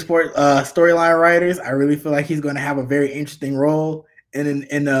WWE sport storyline writers. I really feel like he's going to have a very interesting role in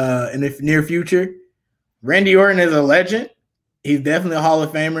the near future. Randy Orton is a legend. He's definitely a Hall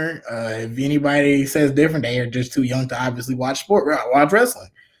of Famer. If anybody says different, they are just too young to obviously watch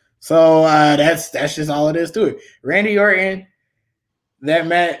wrestling. So that's just all it is to it. Randy Orton, that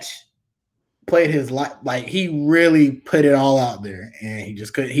match played his life, like he really put it all out there, and he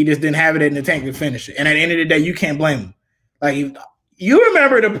just didn't have it in the tank to finish it. And at the end of the day, you can't blame him. Like you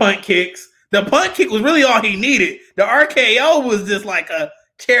remember the punt kicks. The punt kick was really all he needed. The RKO was just like a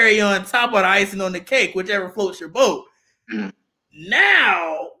cherry on top of the icing on the cake, whichever floats your boat.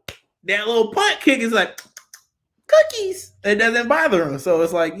 Now that little punt kick is like cookies. It doesn't bother him. So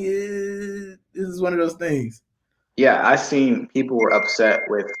it's like, yeah, this is one of those things. Yeah, I seen people were upset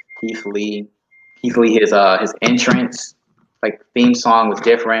with Keith Lee. Keith Lee, his entrance, like theme song was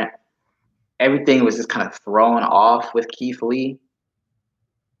different. Everything was just kind of thrown off with Keith Lee.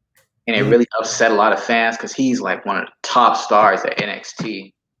 And it really upset a lot of fans because he's like one of the top stars at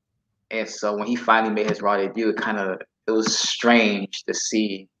NXT. And so when he finally made his Raw debut, it was strange to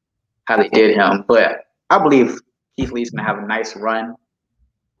see how they did him. But I believe Keith Lee's gonna have a nice run,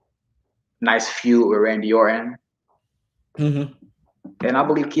 nice feud with Randy Orton. And I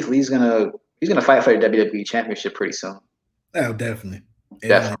believe Keith Lee's gonna fight for the WWE Championship pretty soon. Oh, definitely.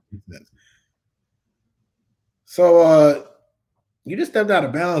 So you just stepped out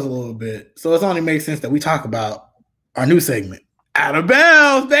of bounds a little bit. So it only makes sense that we talk about our new segment. Out of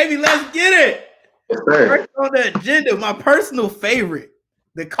bounds, baby. Let's get it. Yes, sir. First on the agenda, my personal favorite.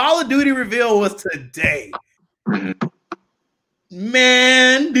 The Call of Duty reveal was today.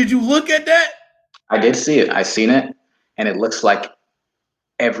 Man, did you look at that? I did see it. I seen it, and it looks like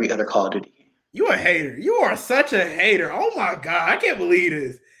every other Call of Duty game. You a hater. You are such a hater. Oh my God, I can't believe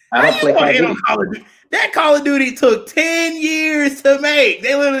this. I don't play Call of Duty. That Call of Duty took 10 years to make.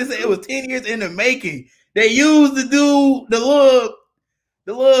 They literally said it was 10 years in the making. They used the dude, the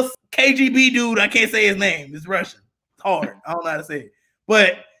little KGB dude. I can't say his name. It's Russian. It's hard. I don't know how to say it.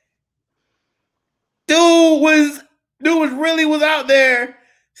 But dude was really out there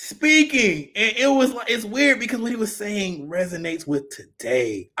speaking. And it's weird because what he was saying resonates with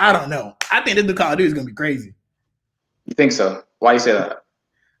today. I don't know. I think this new Call of Duty is gonna be crazy. You think so? Why you say that?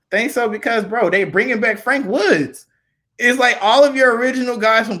 Think so because, bro, they bringing back Frank Woods. It's like all of your original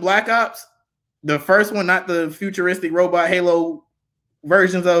guys from Black Ops, the first one, not the futuristic robot Halo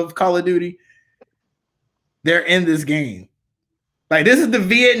versions of Call of Duty, they're in this game. Like, this is the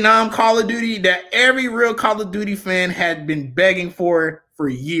Vietnam Call of Duty that every real Call of Duty fan had been begging for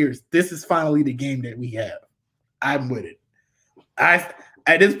years. This is finally the game that we have. I'm with it. At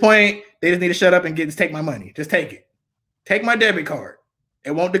this point, they just need to shut up and take my money. Just take it. Take my debit card.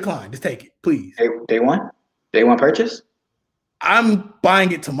 It won't decline. Just take it, please. Day one? Day one purchase? I'm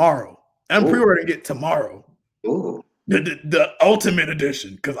buying it tomorrow. I'm pre-ordering it tomorrow. Ooh. The Ultimate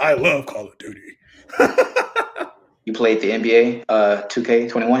Edition, because I love Call of Duty. You played the NBA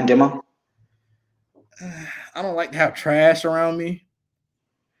 2K21 demo? I don't like to have trash around me.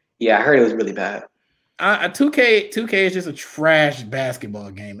 Yeah, I heard it was really bad. 2K is just a trash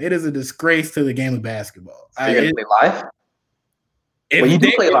basketball game. It is a disgrace to the game of basketball. So you're going to play live? If you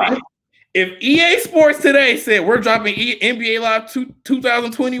do play live. If EA Sports today said we're dropping NBA Live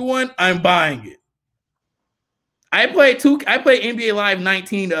 2021, I'm buying it. I played NBA Live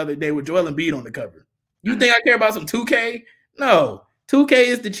 19 the other day with Joel Embiid on the cover. You think I care about some 2K? No. 2K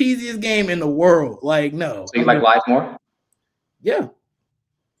is the cheesiest game in the world. Like, no. So you like live more? Yeah.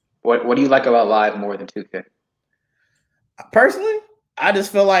 What do you like about live more than 2K? Personally, I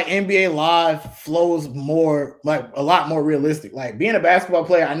just feel like NBA Live flows more, like a lot more realistic. Like being a basketball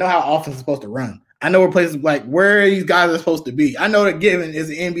player, I know how offense is supposed to run. I know where places like where these guys are supposed to be. I know that given is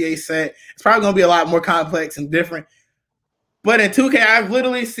an NBA set. It's probably going to be a lot more complex and different. But in 2K, I've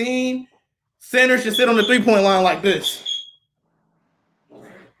literally seen centers just sit on the 3-point line like this.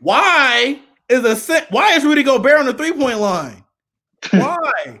 Why is Rudy Gobert on the 3-point line?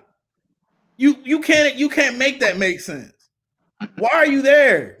 Why? You can't make that make sense. Why are you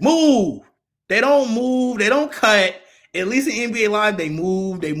there? Move. They don't move. They don't cut. At least in NBA Live, they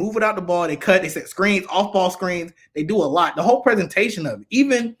move without the ball, they cut, they set screens, off ball screens. They do a lot. The whole presentation of it,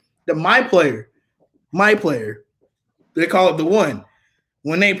 even the my player, they call it the one.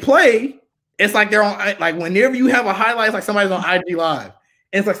 When they play, it's like they're on, like whenever you have a highlight, it's like somebody's on IG Live.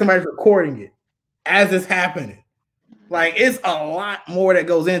 And it's like somebody's recording it as it's happening. Like, it's a lot more that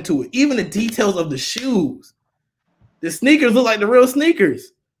goes into it. Even the details of the shoes. The sneakers look like the real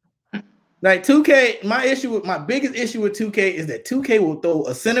sneakers. Like 2K, my biggest issue with 2K is that 2K will throw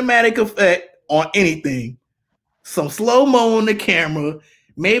a cinematic effect on anything, some slow-mo on the camera,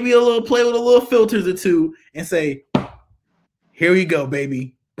 maybe a little play with a little filters or two, and say, here we go,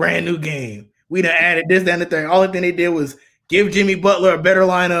 baby. Brand new game. We done added this, that, and the third. All the thing they did was give Jimmy Butler a better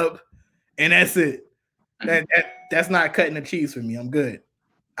lineup, and that's it. That's not cutting the cheese for me. I'm good.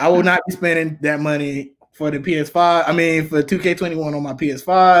 I will not be spending that money for the PS5. I mean, for 2K21 on my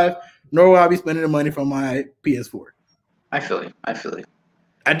PS5, nor will I be spending the money from my PS4. I feel you.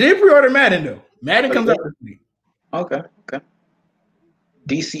 I did pre-order Madden, though. Madden comes out this week. Okay.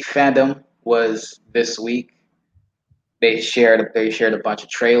 DC fandom was this week. They shared a bunch of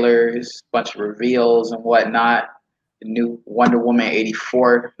trailers, bunch of reveals and whatnot. The new Wonder Woman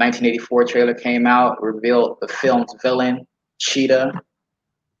 1984 trailer came out, revealed the film's villain, Cheetah,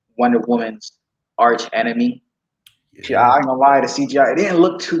 Wonder Woman's arch enemy. Yeah. I'm gonna lie, the CGI, it didn't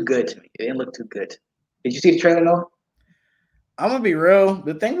look too good to me. Did you see the trailer, Noah? I'm gonna be real.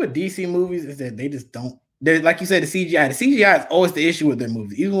 The thing with DC movies is that they just don't. Like you said, the CGI is always the issue with their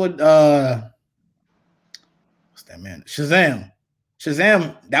movies. Even with what's that man? Shazam,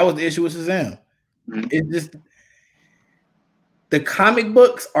 that was the issue with Shazam. Mm-hmm. It's just the comic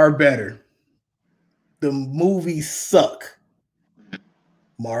books are better. The movies suck.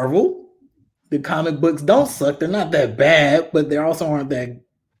 Marvel, the comic books don't suck. They're not that bad, but they also aren't that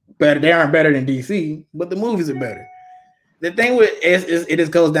better. They aren't better than DC, but the movies are better. The thing with it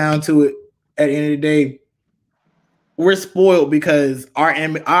just goes down to it. At the end of the day, we're spoiled because our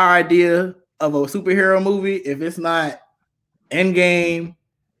idea of a superhero movie, if it's not Endgame,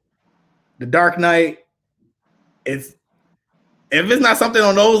 The Dark Knight, if it's not something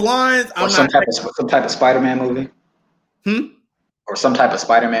on those lines, or some type of Spider-Man movie. Or some type of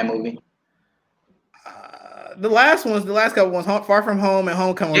Spider-Man movie. The last couple ones, Far From Home and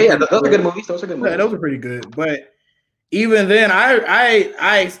Homecoming. Yeah, those are good movies. Yeah, those are pretty good. But even then,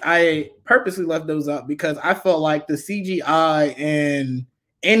 I purposely left those up because I felt like the CGI in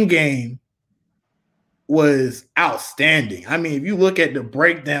Endgame was outstanding. I mean, if you look at the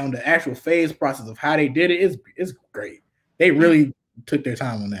breakdown, the actual phase process of how they did it, it's great. They really took their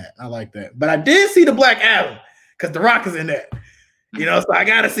time on that. I like that. But I did see the Black Adam because The Rock is in that. So I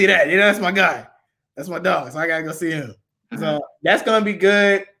gotta see that. That's my guy. That's my dog. So I gotta go see him. So that's gonna be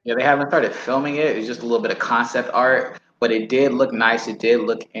good. Yeah, they haven't started filming it. It's just a little bit of concept art, but it did look nice. It did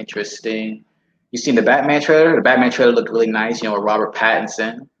look interesting. You seen the Batman trailer? The Batman trailer looked really nice. With Robert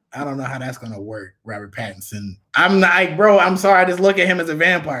Pattinson. I don't know how that's gonna work, Robert Pattinson. I'm not, bro. I'm sorry. I just look at him as a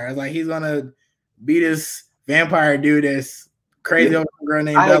vampire. I was like, he's gonna be this vampire dude that's crazy over a girl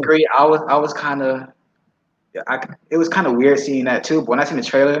named. I agree. I was kind of. It was kind of weird seeing that too. But when I seen the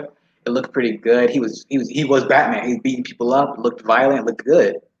trailer, it looked pretty good. He was Batman. He was beating people up. Looked violent. Looked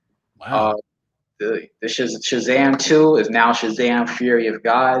good. Wow. The Shazam 2 is now Shazam: Fury of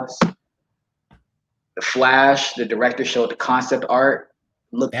Gods. The Flash. The director showed the concept art.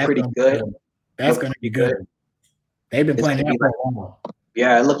 Looked pretty good. That's going to be good. They've been playing that for a while.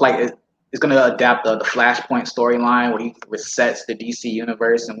 Yeah, it looked like it's going to adapt the Flashpoint storyline where he resets the DC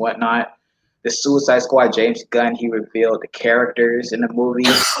universe and whatnot. The Suicide Squad, James Gunn, he revealed the characters in the movie.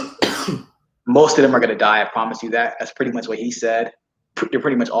 Most of them are going to die, I promise you that. That's pretty much what he said. They're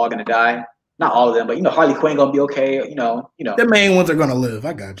pretty much all going to die. Not all of them, but, Harley Quinn going to be okay. The main ones are going to live.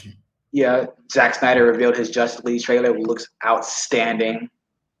 I got you. Yeah, Zack Snyder revealed his Justice League trailer. It looks outstanding.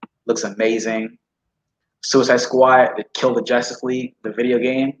 Looks amazing. Suicide Squad, the Kill the Justice League, the video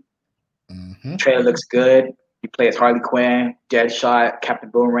game. Mm-hmm. Trailer looks good. You play as Harley Quinn, Deadshot,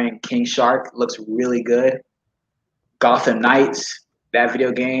 Captain Boomerang, King Shark. Looks really good. Gotham Knights, that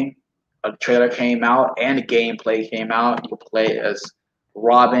video game. A trailer came out and the gameplay came out. You can play as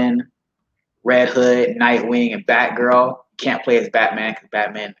Robin, Red Hood, Nightwing, and Batgirl. You can't play as Batman because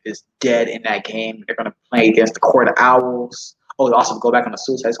Batman is dead in that game. They're going to play against the Court of Owls. Oh, also go back on the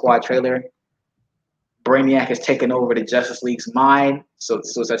Suicide Squad trailer. Brainiac has taken over the Justice League's mind, so the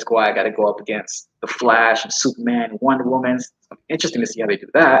Suicide Squad got to go up against the Flash and Superman and Wonder Woman. It's interesting to see how they do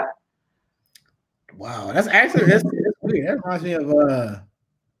that. Wow, that's weird. That reminds me of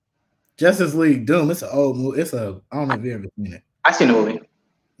Justice League Doom. It's an old movie. I don't know if you ever seen it. I seen the movie.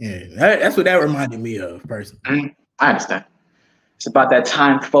 Yeah, that's what that reminded me of, personally. I understand. It's about that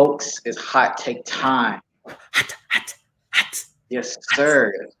time, folks. It's hot take time. Hot. Yes,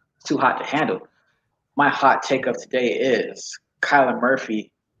 sir. It's too hot to handle. My hot take of today is Kyler Murray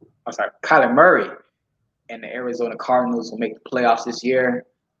and the Arizona Cardinals will make the playoffs this year.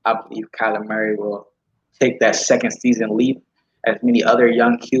 I believe Kyler Murray will take that second season leap, as many other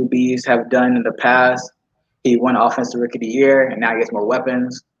young QBs have done in the past. He won Offensive Rookie of the Year, and now he gets more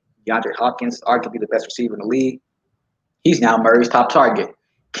weapons. DeAndre Hopkins, arguably the best receiver in the league. He's now Murray's top target.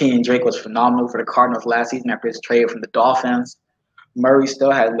 Kenyon Drake was phenomenal for the Cardinals last season after his trade from the Dolphins. Murray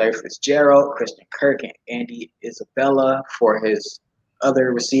still has Larry Fitzgerald, Christian Kirk, and Andy Isabella for his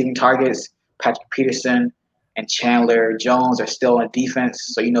other receiving targets. Patrick Peterson and Chandler Jones are still on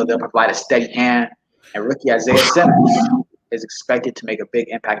defense, so they'll provide a steady hand. And rookie Isaiah Simmons is expected to make a big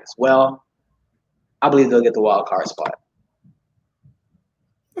impact as well. I believe they'll get the wild card spot.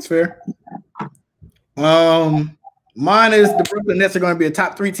 That's fair. Mine is the Brooklyn Nets are going to be a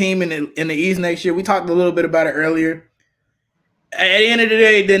top 3 team in the East next year. We talked a little bit about it earlier. At the end of the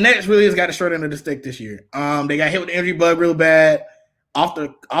day, the Nets really has got the short end of the stick this year. They got hit with the injury bug real bad off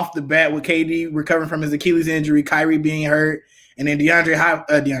the bat with KD recovering from his Achilles injury, Kyrie being hurt, and then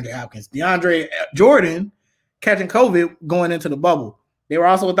DeAndre Jordan catching COVID going into the bubble. They were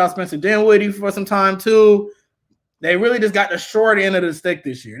also without Spencer Dinwiddie for some time too. They really just got the short end of the stick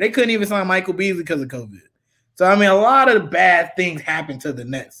this year. They couldn't even sign Michael Beasley because of COVID. So, I mean, a lot of bad things happened to the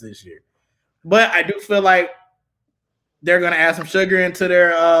Nets this year. But I do feel like they're going to add some sugar into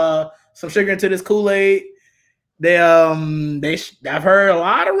this Kool-Aid. I've heard a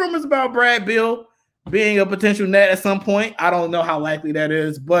lot of rumors about Brad Beal being a potential net at some point. I don't know how likely that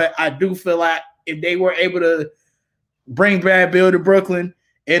is, but I do feel like if they were able to bring Brad Beal to Brooklyn,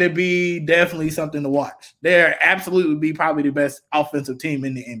 it'd be definitely something to watch. They're absolutely be probably the best offensive team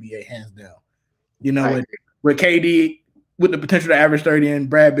in the NBA, hands down. With KD with the potential to average 30 and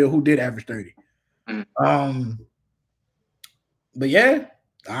Brad Beal, who did average 30. But yeah,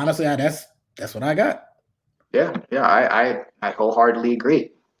 honestly, that's what I got. Yeah, I wholeheartedly agree.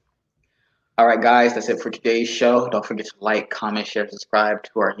 All right, guys, that's it for today's show. Don't forget to like, comment, share, subscribe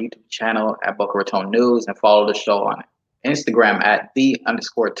to our YouTube channel at Boca Raton News and follow the show on Instagram at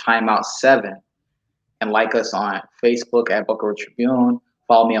 @the_timeout7 and like us on Facebook at Boca Raton Tribune.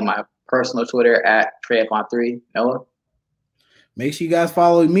 Follow me on my personal Twitter at Trey3. Noah? Make sure you guys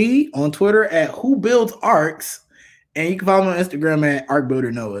follow me on Twitter at WhoBuildsArcs, and you can follow me on Instagram at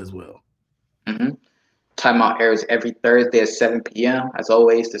ArcBuilderNoah as well. Timeout airs every Thursday at 7 p.m. As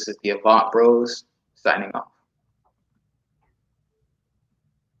always, this is the Avant Bros signing off.